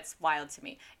like what's wild to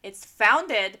me. It's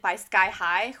founded by Sky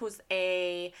High, who's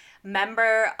a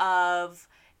member of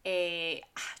a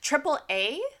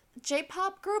AAA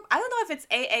J-pop group. I don't know if it's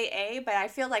AAA, but I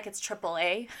feel like it's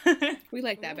AAA. We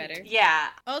like that better. Yeah.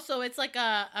 Also, it's like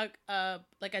a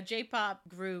J-pop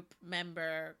group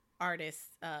member artist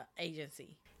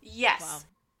agency. Yes. Wow.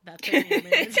 That took me a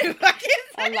minute to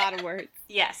a lot of words.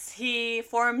 Yes, he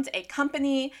formed a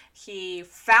company. He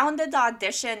founded the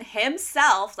audition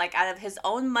himself, like out of his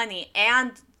own money,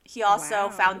 and he also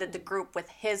founded the group with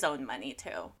his own money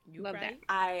too. You love right?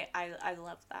 that. I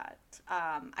love that.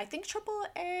 I think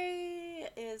AAA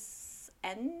is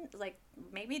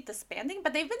maybe disbanding,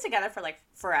 but they've been together for like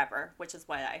forever, which is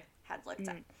what I had looked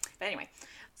at. But anyway,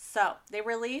 so they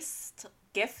released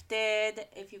Gifted.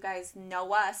 If you guys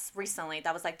know us recently,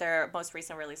 that was like their most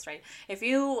recent release, right? If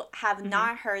you have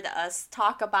not heard us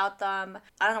talk about them,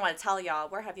 I don't know what to tell y'all.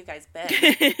 Where have you guys been?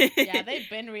 Yeah, they've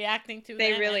been reacting to them.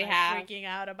 They really and, have. Freaking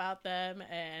out about them.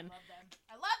 And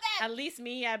I love that. at least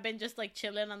me, I've been just like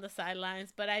chilling on the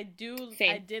sidelines. But I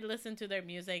did listen to their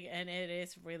music, and it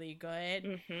is really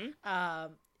good.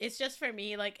 Mm-hmm. It's just for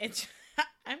me, like, it's...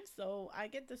 I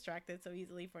get distracted so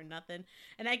easily for nothing,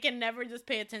 and I can never just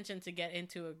pay attention to get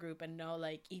into a group and know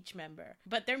like each member.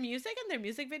 But their music and their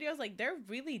music videos, like, they're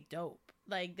really dope.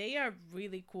 Like, they are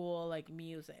really cool, like,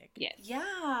 music. Yes.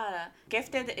 Yeah.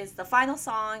 Gifted is the final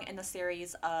song in a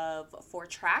series of 4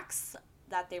 tracks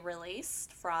that they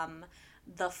released from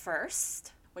The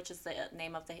First, which is the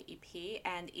name of the EP,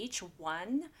 and each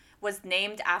one was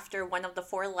named after one of the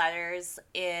 4 letters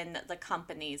in the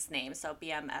company's name, so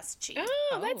BMSG.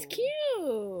 Oh, that's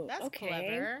cute. That's okay.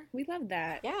 clever. We love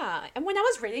that. Yeah, and when I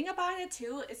was reading about it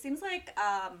too, it seems like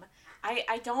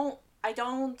I don't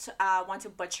want to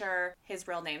butcher his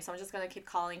real name, so I'm just gonna keep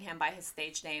calling him by his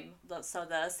stage name. So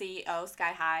the CEO,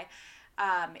 Sky High,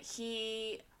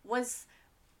 he was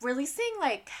releasing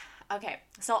like. Okay,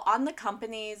 so on the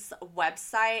company's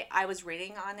website, I was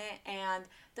reading on it, and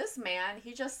this man,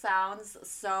 he just sounds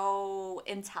so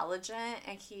intelligent,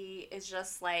 and he is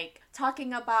just like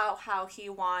talking about how he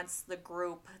wants the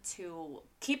group to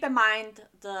keep in mind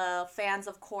the fans,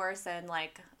 of course, and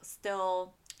like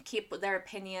still keep their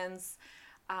opinions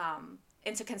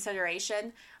into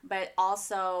consideration, but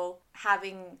also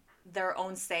having their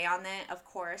own say on it, of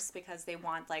course, because they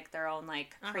want like their own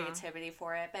like creativity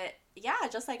for it. But yeah,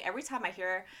 just like every time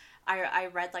I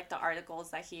read like the articles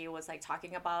that he was like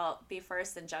talking about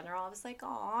BE:FIRST in general, I was like,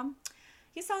 aw,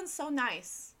 he sounds so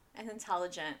nice. and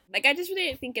intelligent. Like, I just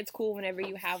really think it's cool whenever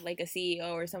you have, like, a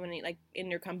CEO or someone, like, in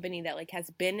your company that, like, has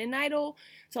been an idol.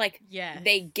 So, like,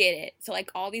 they get it. So, like,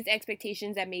 all these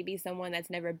expectations that maybe someone that's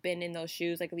never been in those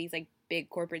shoes, like, these, like, big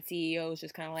corporate CEOs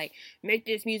just kind of, like, make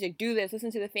this music, do this,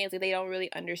 listen to the fans. Like, they don't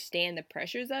really understand the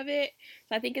pressures of it.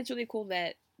 So, I think it's really cool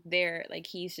that they're, like,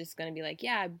 he's just going to be like,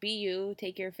 yeah, be you,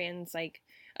 take your fans, like,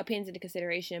 opinions into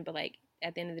consideration. But, like,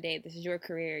 at the end of the day, this is your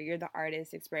career. You're the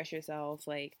artist. Express yourself.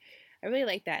 Like, I really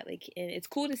like that. Like, and it's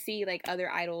cool to see, like, other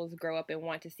idols grow up and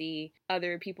want to see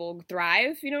other people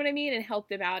thrive, you know what I mean? And help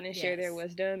them out and share their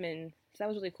wisdom. And so that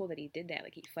was really cool that he did that.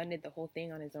 Like, he funded the whole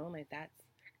thing on his own. Like, that's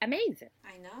amazing.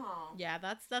 I know. Yeah,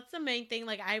 that's the main thing.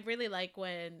 Like, I really like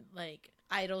when, like,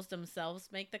 idols themselves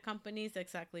make the companies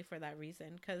exactly for that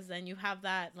reason. Because then you have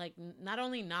that, like, not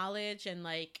only knowledge and,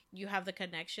 like, you have the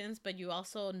connections, but you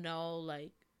also know,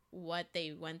 like, what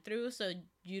they went through, so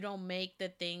you don't make the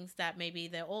things that maybe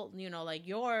the old, you know, like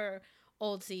your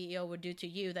old CEO would do to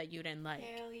you that you didn't like.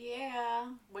 Hell yeah,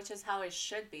 which is how it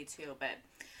should be too. But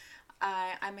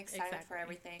I'm excited for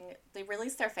everything. They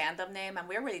released their fandom name, and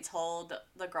we already told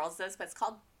the girls this, but it's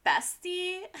called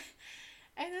Bestie,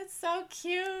 and it's so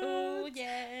cute. Oh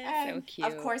yeah, so cute.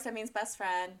 Of course, it means best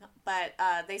friend, but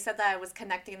they said that it was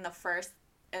connecting the first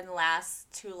and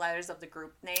last two letters of the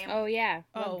group name. Oh, yeah.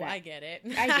 Oh, I get it.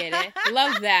 I get it.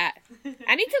 Love that.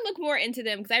 I need to look more into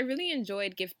them because I really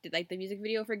enjoyed Gifted, like the music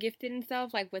video for Gifted and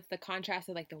stuff, like with the contrast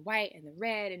of like the white and the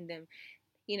red and them,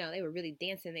 you know, they were really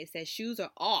dancing. They said shoes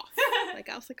are off. Like,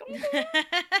 I was like, oh.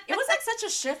 It was like such a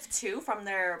shift too from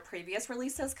their previous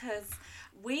releases because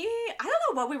I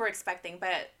don't know what we were expecting,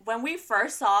 but when we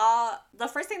first saw the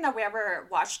first thing that we ever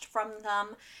watched from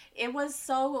them, it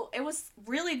was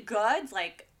really good.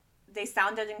 Like, they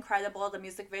sounded incredible, the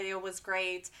music video was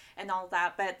great and all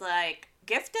that, but like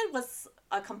Gifted was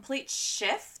a complete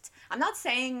shift. I'm not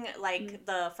saying like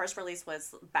the first release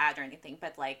was bad or anything,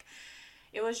 but like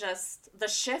it was just the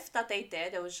shift that they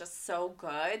did, it was just so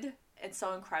good. It's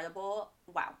so incredible.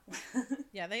 Wow.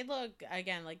 Yeah, they look,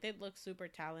 again, like, they look super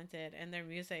talented, and their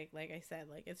music, like I said,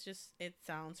 like, it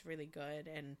sounds really good,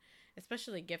 and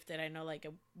especially Gifted, I know, like,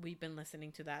 we've been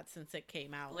listening to that since it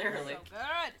came out. Literally. So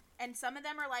good. And some of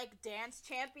them are, like, dance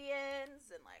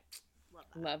champions, and, like,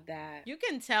 love that. You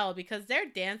can tell because their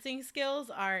dancing skills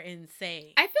are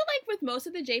insane. I feel like with most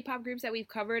of the J-pop groups that we've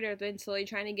covered or been slowly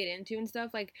trying to get into and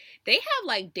stuff, like, they have,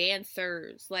 like,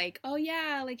 dancers. Like, oh,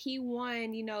 yeah, like, he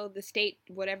won, you know, the state,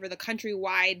 whatever, the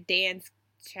countrywide dance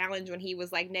challenge when he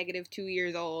was, like, -2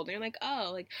 years old. And you're like,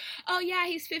 oh, yeah,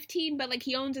 he's 15, but, like,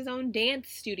 he owns his own dance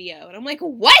studio. And I'm like,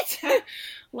 what?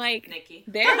 Like, Nikki.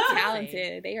 They're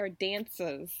talented. They are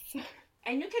dancers.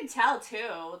 And you can tell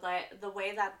too that the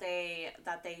way that they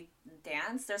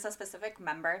dance. There's a specific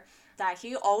member that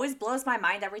he always blows my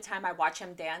mind every time I watch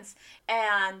him dance.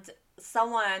 And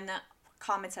someone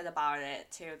commented about it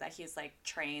too, that he's like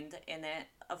trained in it,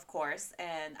 of course.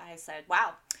 And I said,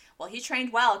 wow, well, he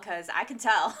trained well because I can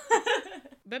tell.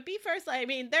 But BE:FIRST, I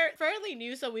mean, they're fairly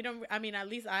new, so at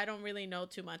least I don't really know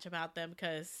too much about them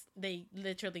because they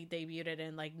literally debuted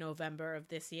in like November of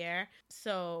this year.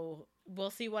 So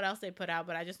we'll see what else they put out,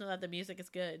 but I just know that the music is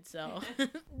good, so.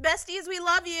 Besties, we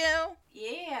love you.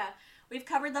 Yeah. We've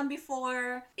covered them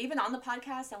before, even on the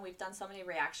podcast, and we've done so many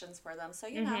reactions for them. So,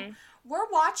 you know, we're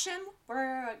watching.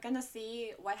 We're going to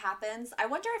see what happens. I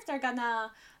wonder if they're going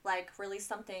to, like, release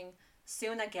something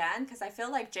soon again, because I feel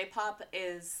like J-pop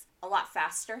is a lot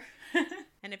faster.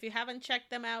 And if you haven't checked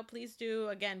them out, please do.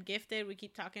 Again, Gifted, we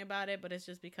keep talking about it, but it's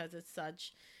just because it's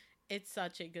such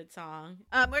a good song.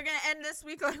 We're going to end this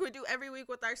week like we do every week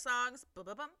with our songs of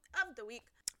the week.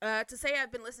 To say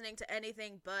I've been listening to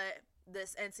anything but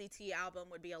this NCT album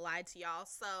would be a lie to y'all.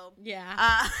 So,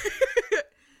 yeah.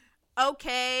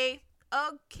 Okay,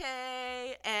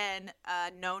 and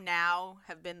No Now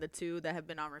have been the two that have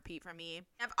been on repeat for me.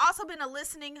 I've also been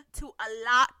listening to a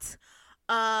lot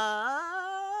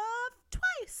of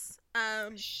Twice.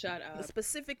 Shut up.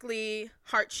 Specifically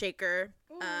Heartshaker.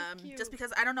 Cute. Just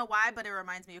because I don't know why, but it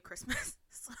reminds me of Christmas.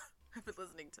 So I've been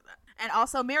listening to that. And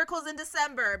also Miracles in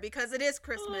December, because it is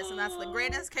Christmas, and that's the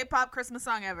greatest K-pop Christmas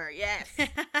song ever. Yes.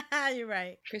 You're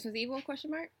right. Christmas Evil,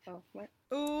 question mark? Oh, what?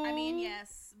 Ooh. I mean,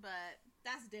 yes, but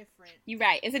that's different. You're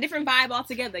right. It's a different vibe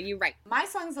altogether. You're right. My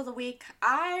songs of the week,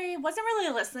 I wasn't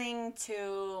really listening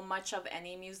to much of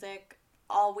any music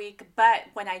all week, but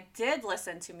when I did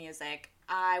listen to music,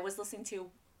 I was listening to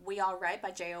We All Right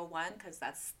by JO1, because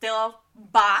that's still a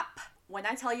bop. When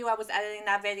I tell you I was editing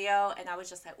that video, and I was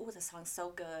just like, ooh, this song's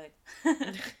so good.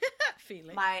 Feel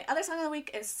it. My other song of the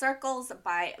week is Circles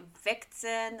by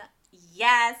Victon.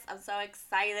 Yes, I'm so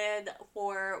excited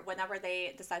for whenever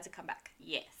they decide to come back.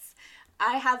 Yes.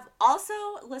 I have also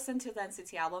listened to the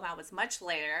NCT album. I was much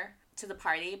later to the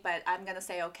party, but I'm gonna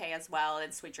say Okay as well,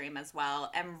 and Sweet Dream as well,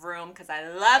 and Room, because I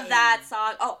love that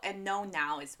song. Oh, and No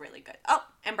Now is really good. Oh,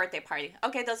 and Birthday Party.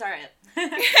 Okay, those are it.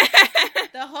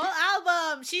 The whole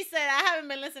album. She said, I haven't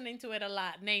been listening to it a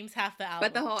lot. Names half the album.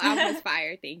 But the whole album is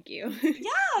fire. Thank you.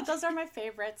 Yeah, those are my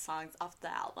favorite songs off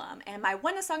the album. And my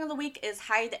winner song of the week is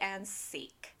Hide and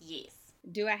Seek. Yes.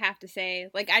 Do I have to say,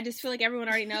 like, I just feel like everyone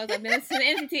already knows I've been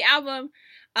listening to the NCT album.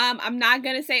 I'm not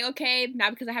going to say Okay,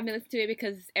 not because I haven't listened to it,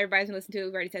 because everybody's been listening to it.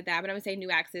 We've already said that. But I'm going to say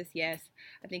New Axis, yes.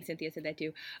 I think Cynthia said that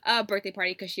too. Birthday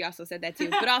Party, because she also said that too.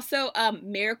 But also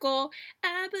Miracle.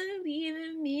 I believe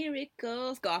in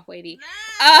miracles. Go off, Wadey.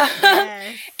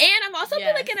 Yes. And I'm also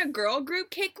been like in a girl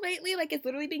group kick lately. Like, it's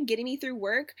literally been getting me through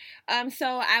work.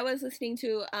 So I was listening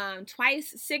to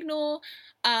Twice, Signal,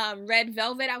 Red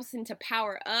Velvet. I was listening to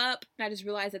Power Up. And I just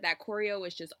realized that choreo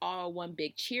was just all one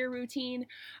big cheer routine.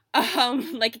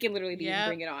 Like, it can literally be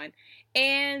Bring It On.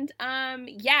 And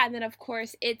and then of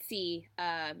course ITZY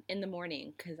In the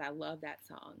Morning, because I love that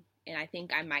song. And I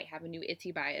think I might have a new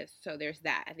ITZY bias. So there's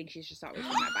that. I think she's just always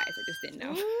been my bias. I just didn't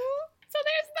know. So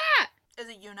there's that. Is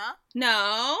it Yuna?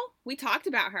 No, we talked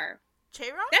about her.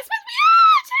 Chaeryeon? That's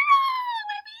Chaeryeon,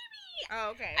 my baby.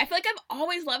 Oh, okay. I feel like I've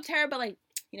always loved her, but like,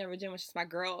 you know, Regina was just my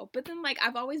girl. But then, like,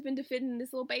 I've always been defending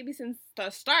this little baby since the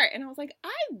start. And I was like,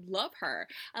 I love her.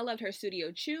 I loved her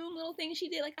Studio Tune little thing she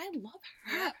did. Like, I love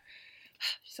her. Yep.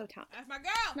 She's so talented. That's my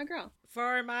girl. My girl.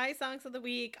 For my songs of the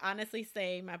week, honestly,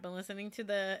 same. I've been listening to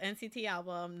the NCT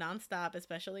album nonstop,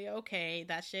 especially Okay.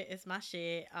 That shit is my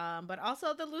shit. But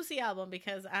also the Lucy album,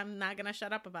 because I'm not gonna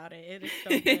shut up about it. It is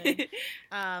so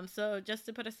good. So just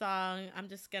to put a song, I'm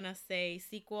just gonna say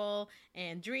Sequel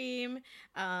and Dream.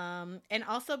 And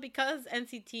also because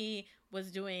NCT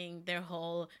was doing their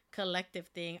whole collective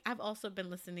thing, I've also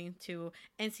been listening to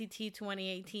NCT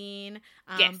 2018,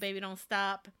 Baby Don't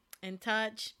Stop, In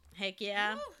Touch. Heck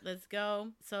yeah. Woo. Let's go.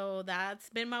 So that's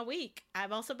been my week.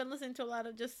 I've also been listening to a lot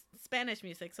of just Spanish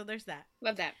music, so there's that.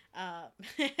 Love that. Oh,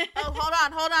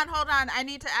 hold on. I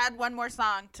need to add one more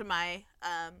song to my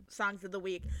songs of the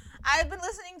week. I've been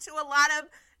listening to a lot of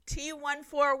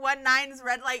T1419's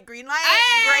Red Light, Green Light.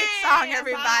 Hey, great song,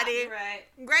 everybody. Right.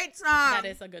 Great song. That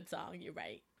is a good song. You're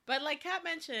right. But like Kat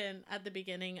mentioned at the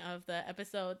beginning of the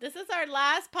episode, this is our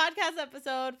last podcast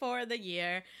episode for the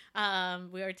year.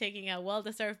 We are taking a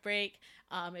well-deserved break.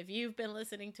 If you've been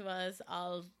listening to us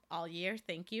all year,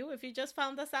 thank you. If you just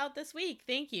found us out this week,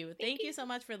 thank you. Thank you so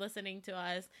much for listening to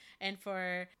us and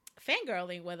for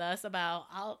fangirling with us about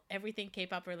everything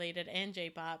K-pop related and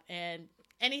J-pop and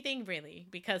anything really,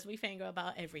 because we fangirl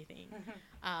about everything.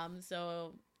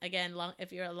 So again,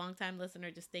 if you're a long-time listener,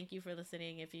 just thank you for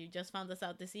listening. If you just found us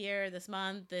out this year, this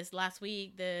month, this last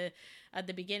week, at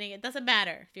the beginning, it doesn't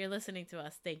matter. If you're listening to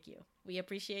us, thank you. We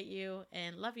appreciate you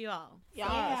and love you all. Yes.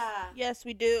 Yeah. Yes,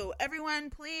 we do. Everyone,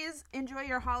 please enjoy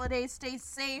your holidays. Stay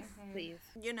safe. Please.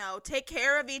 You know, take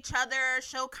care of each other.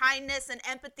 Show kindness and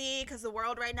empathy, because the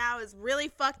world right now is really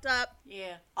fucked up.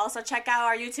 Yeah. Also, check out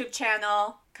our YouTube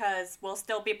channel, because we'll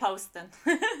still be posting.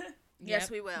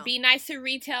 Yes, we will. Be nice to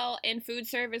retail and food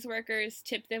service workers.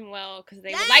 Tip them well, because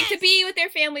they would like to be with their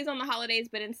families on the holidays,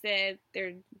 but instead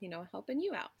they're, helping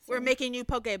you out. So. We're making you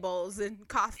poke bowls and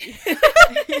coffee.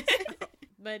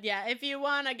 But yeah, if you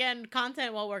want, again,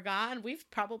 content while we're gone, we've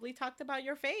probably talked about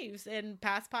your faves in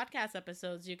past podcast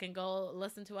episodes. You can go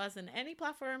listen to us in any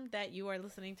platform that you are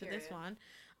listening to this one.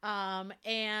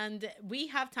 And we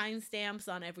have timestamps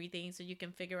on everything, so you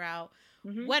can figure out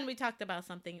when we talked about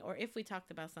something or if we talked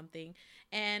about something.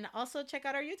 And also check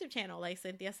out our YouTube channel, like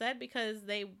Cynthia said, because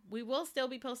we will still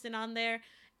be posting on there.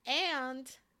 And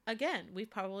again, we've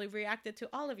probably reacted to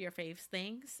all of your faves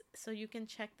things, so you can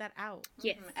check that out.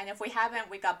 Yes. And if we haven't,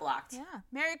 we got blocked. Yeah.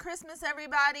 Merry Christmas,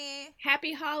 everybody.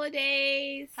 Happy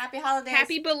holidays. Happy holidays.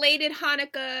 Happy belated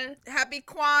Hanukkah. Happy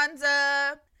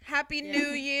Kwanzaa. Happy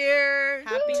New Year.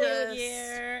 Happy New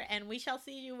Year. And we shall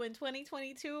see you in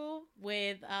 2022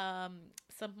 with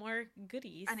some more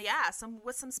goodies. And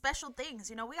with some special things.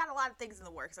 We got a lot of things in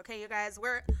the works, okay, you guys?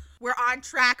 We're on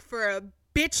track for a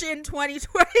bitchin'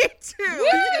 2022. It's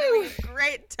gonna be a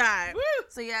great time. Woo!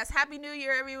 So yes, Happy New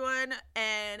Year, everyone.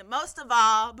 And most of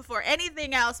all, before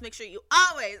anything else, make sure you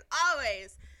always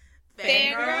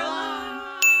fangirl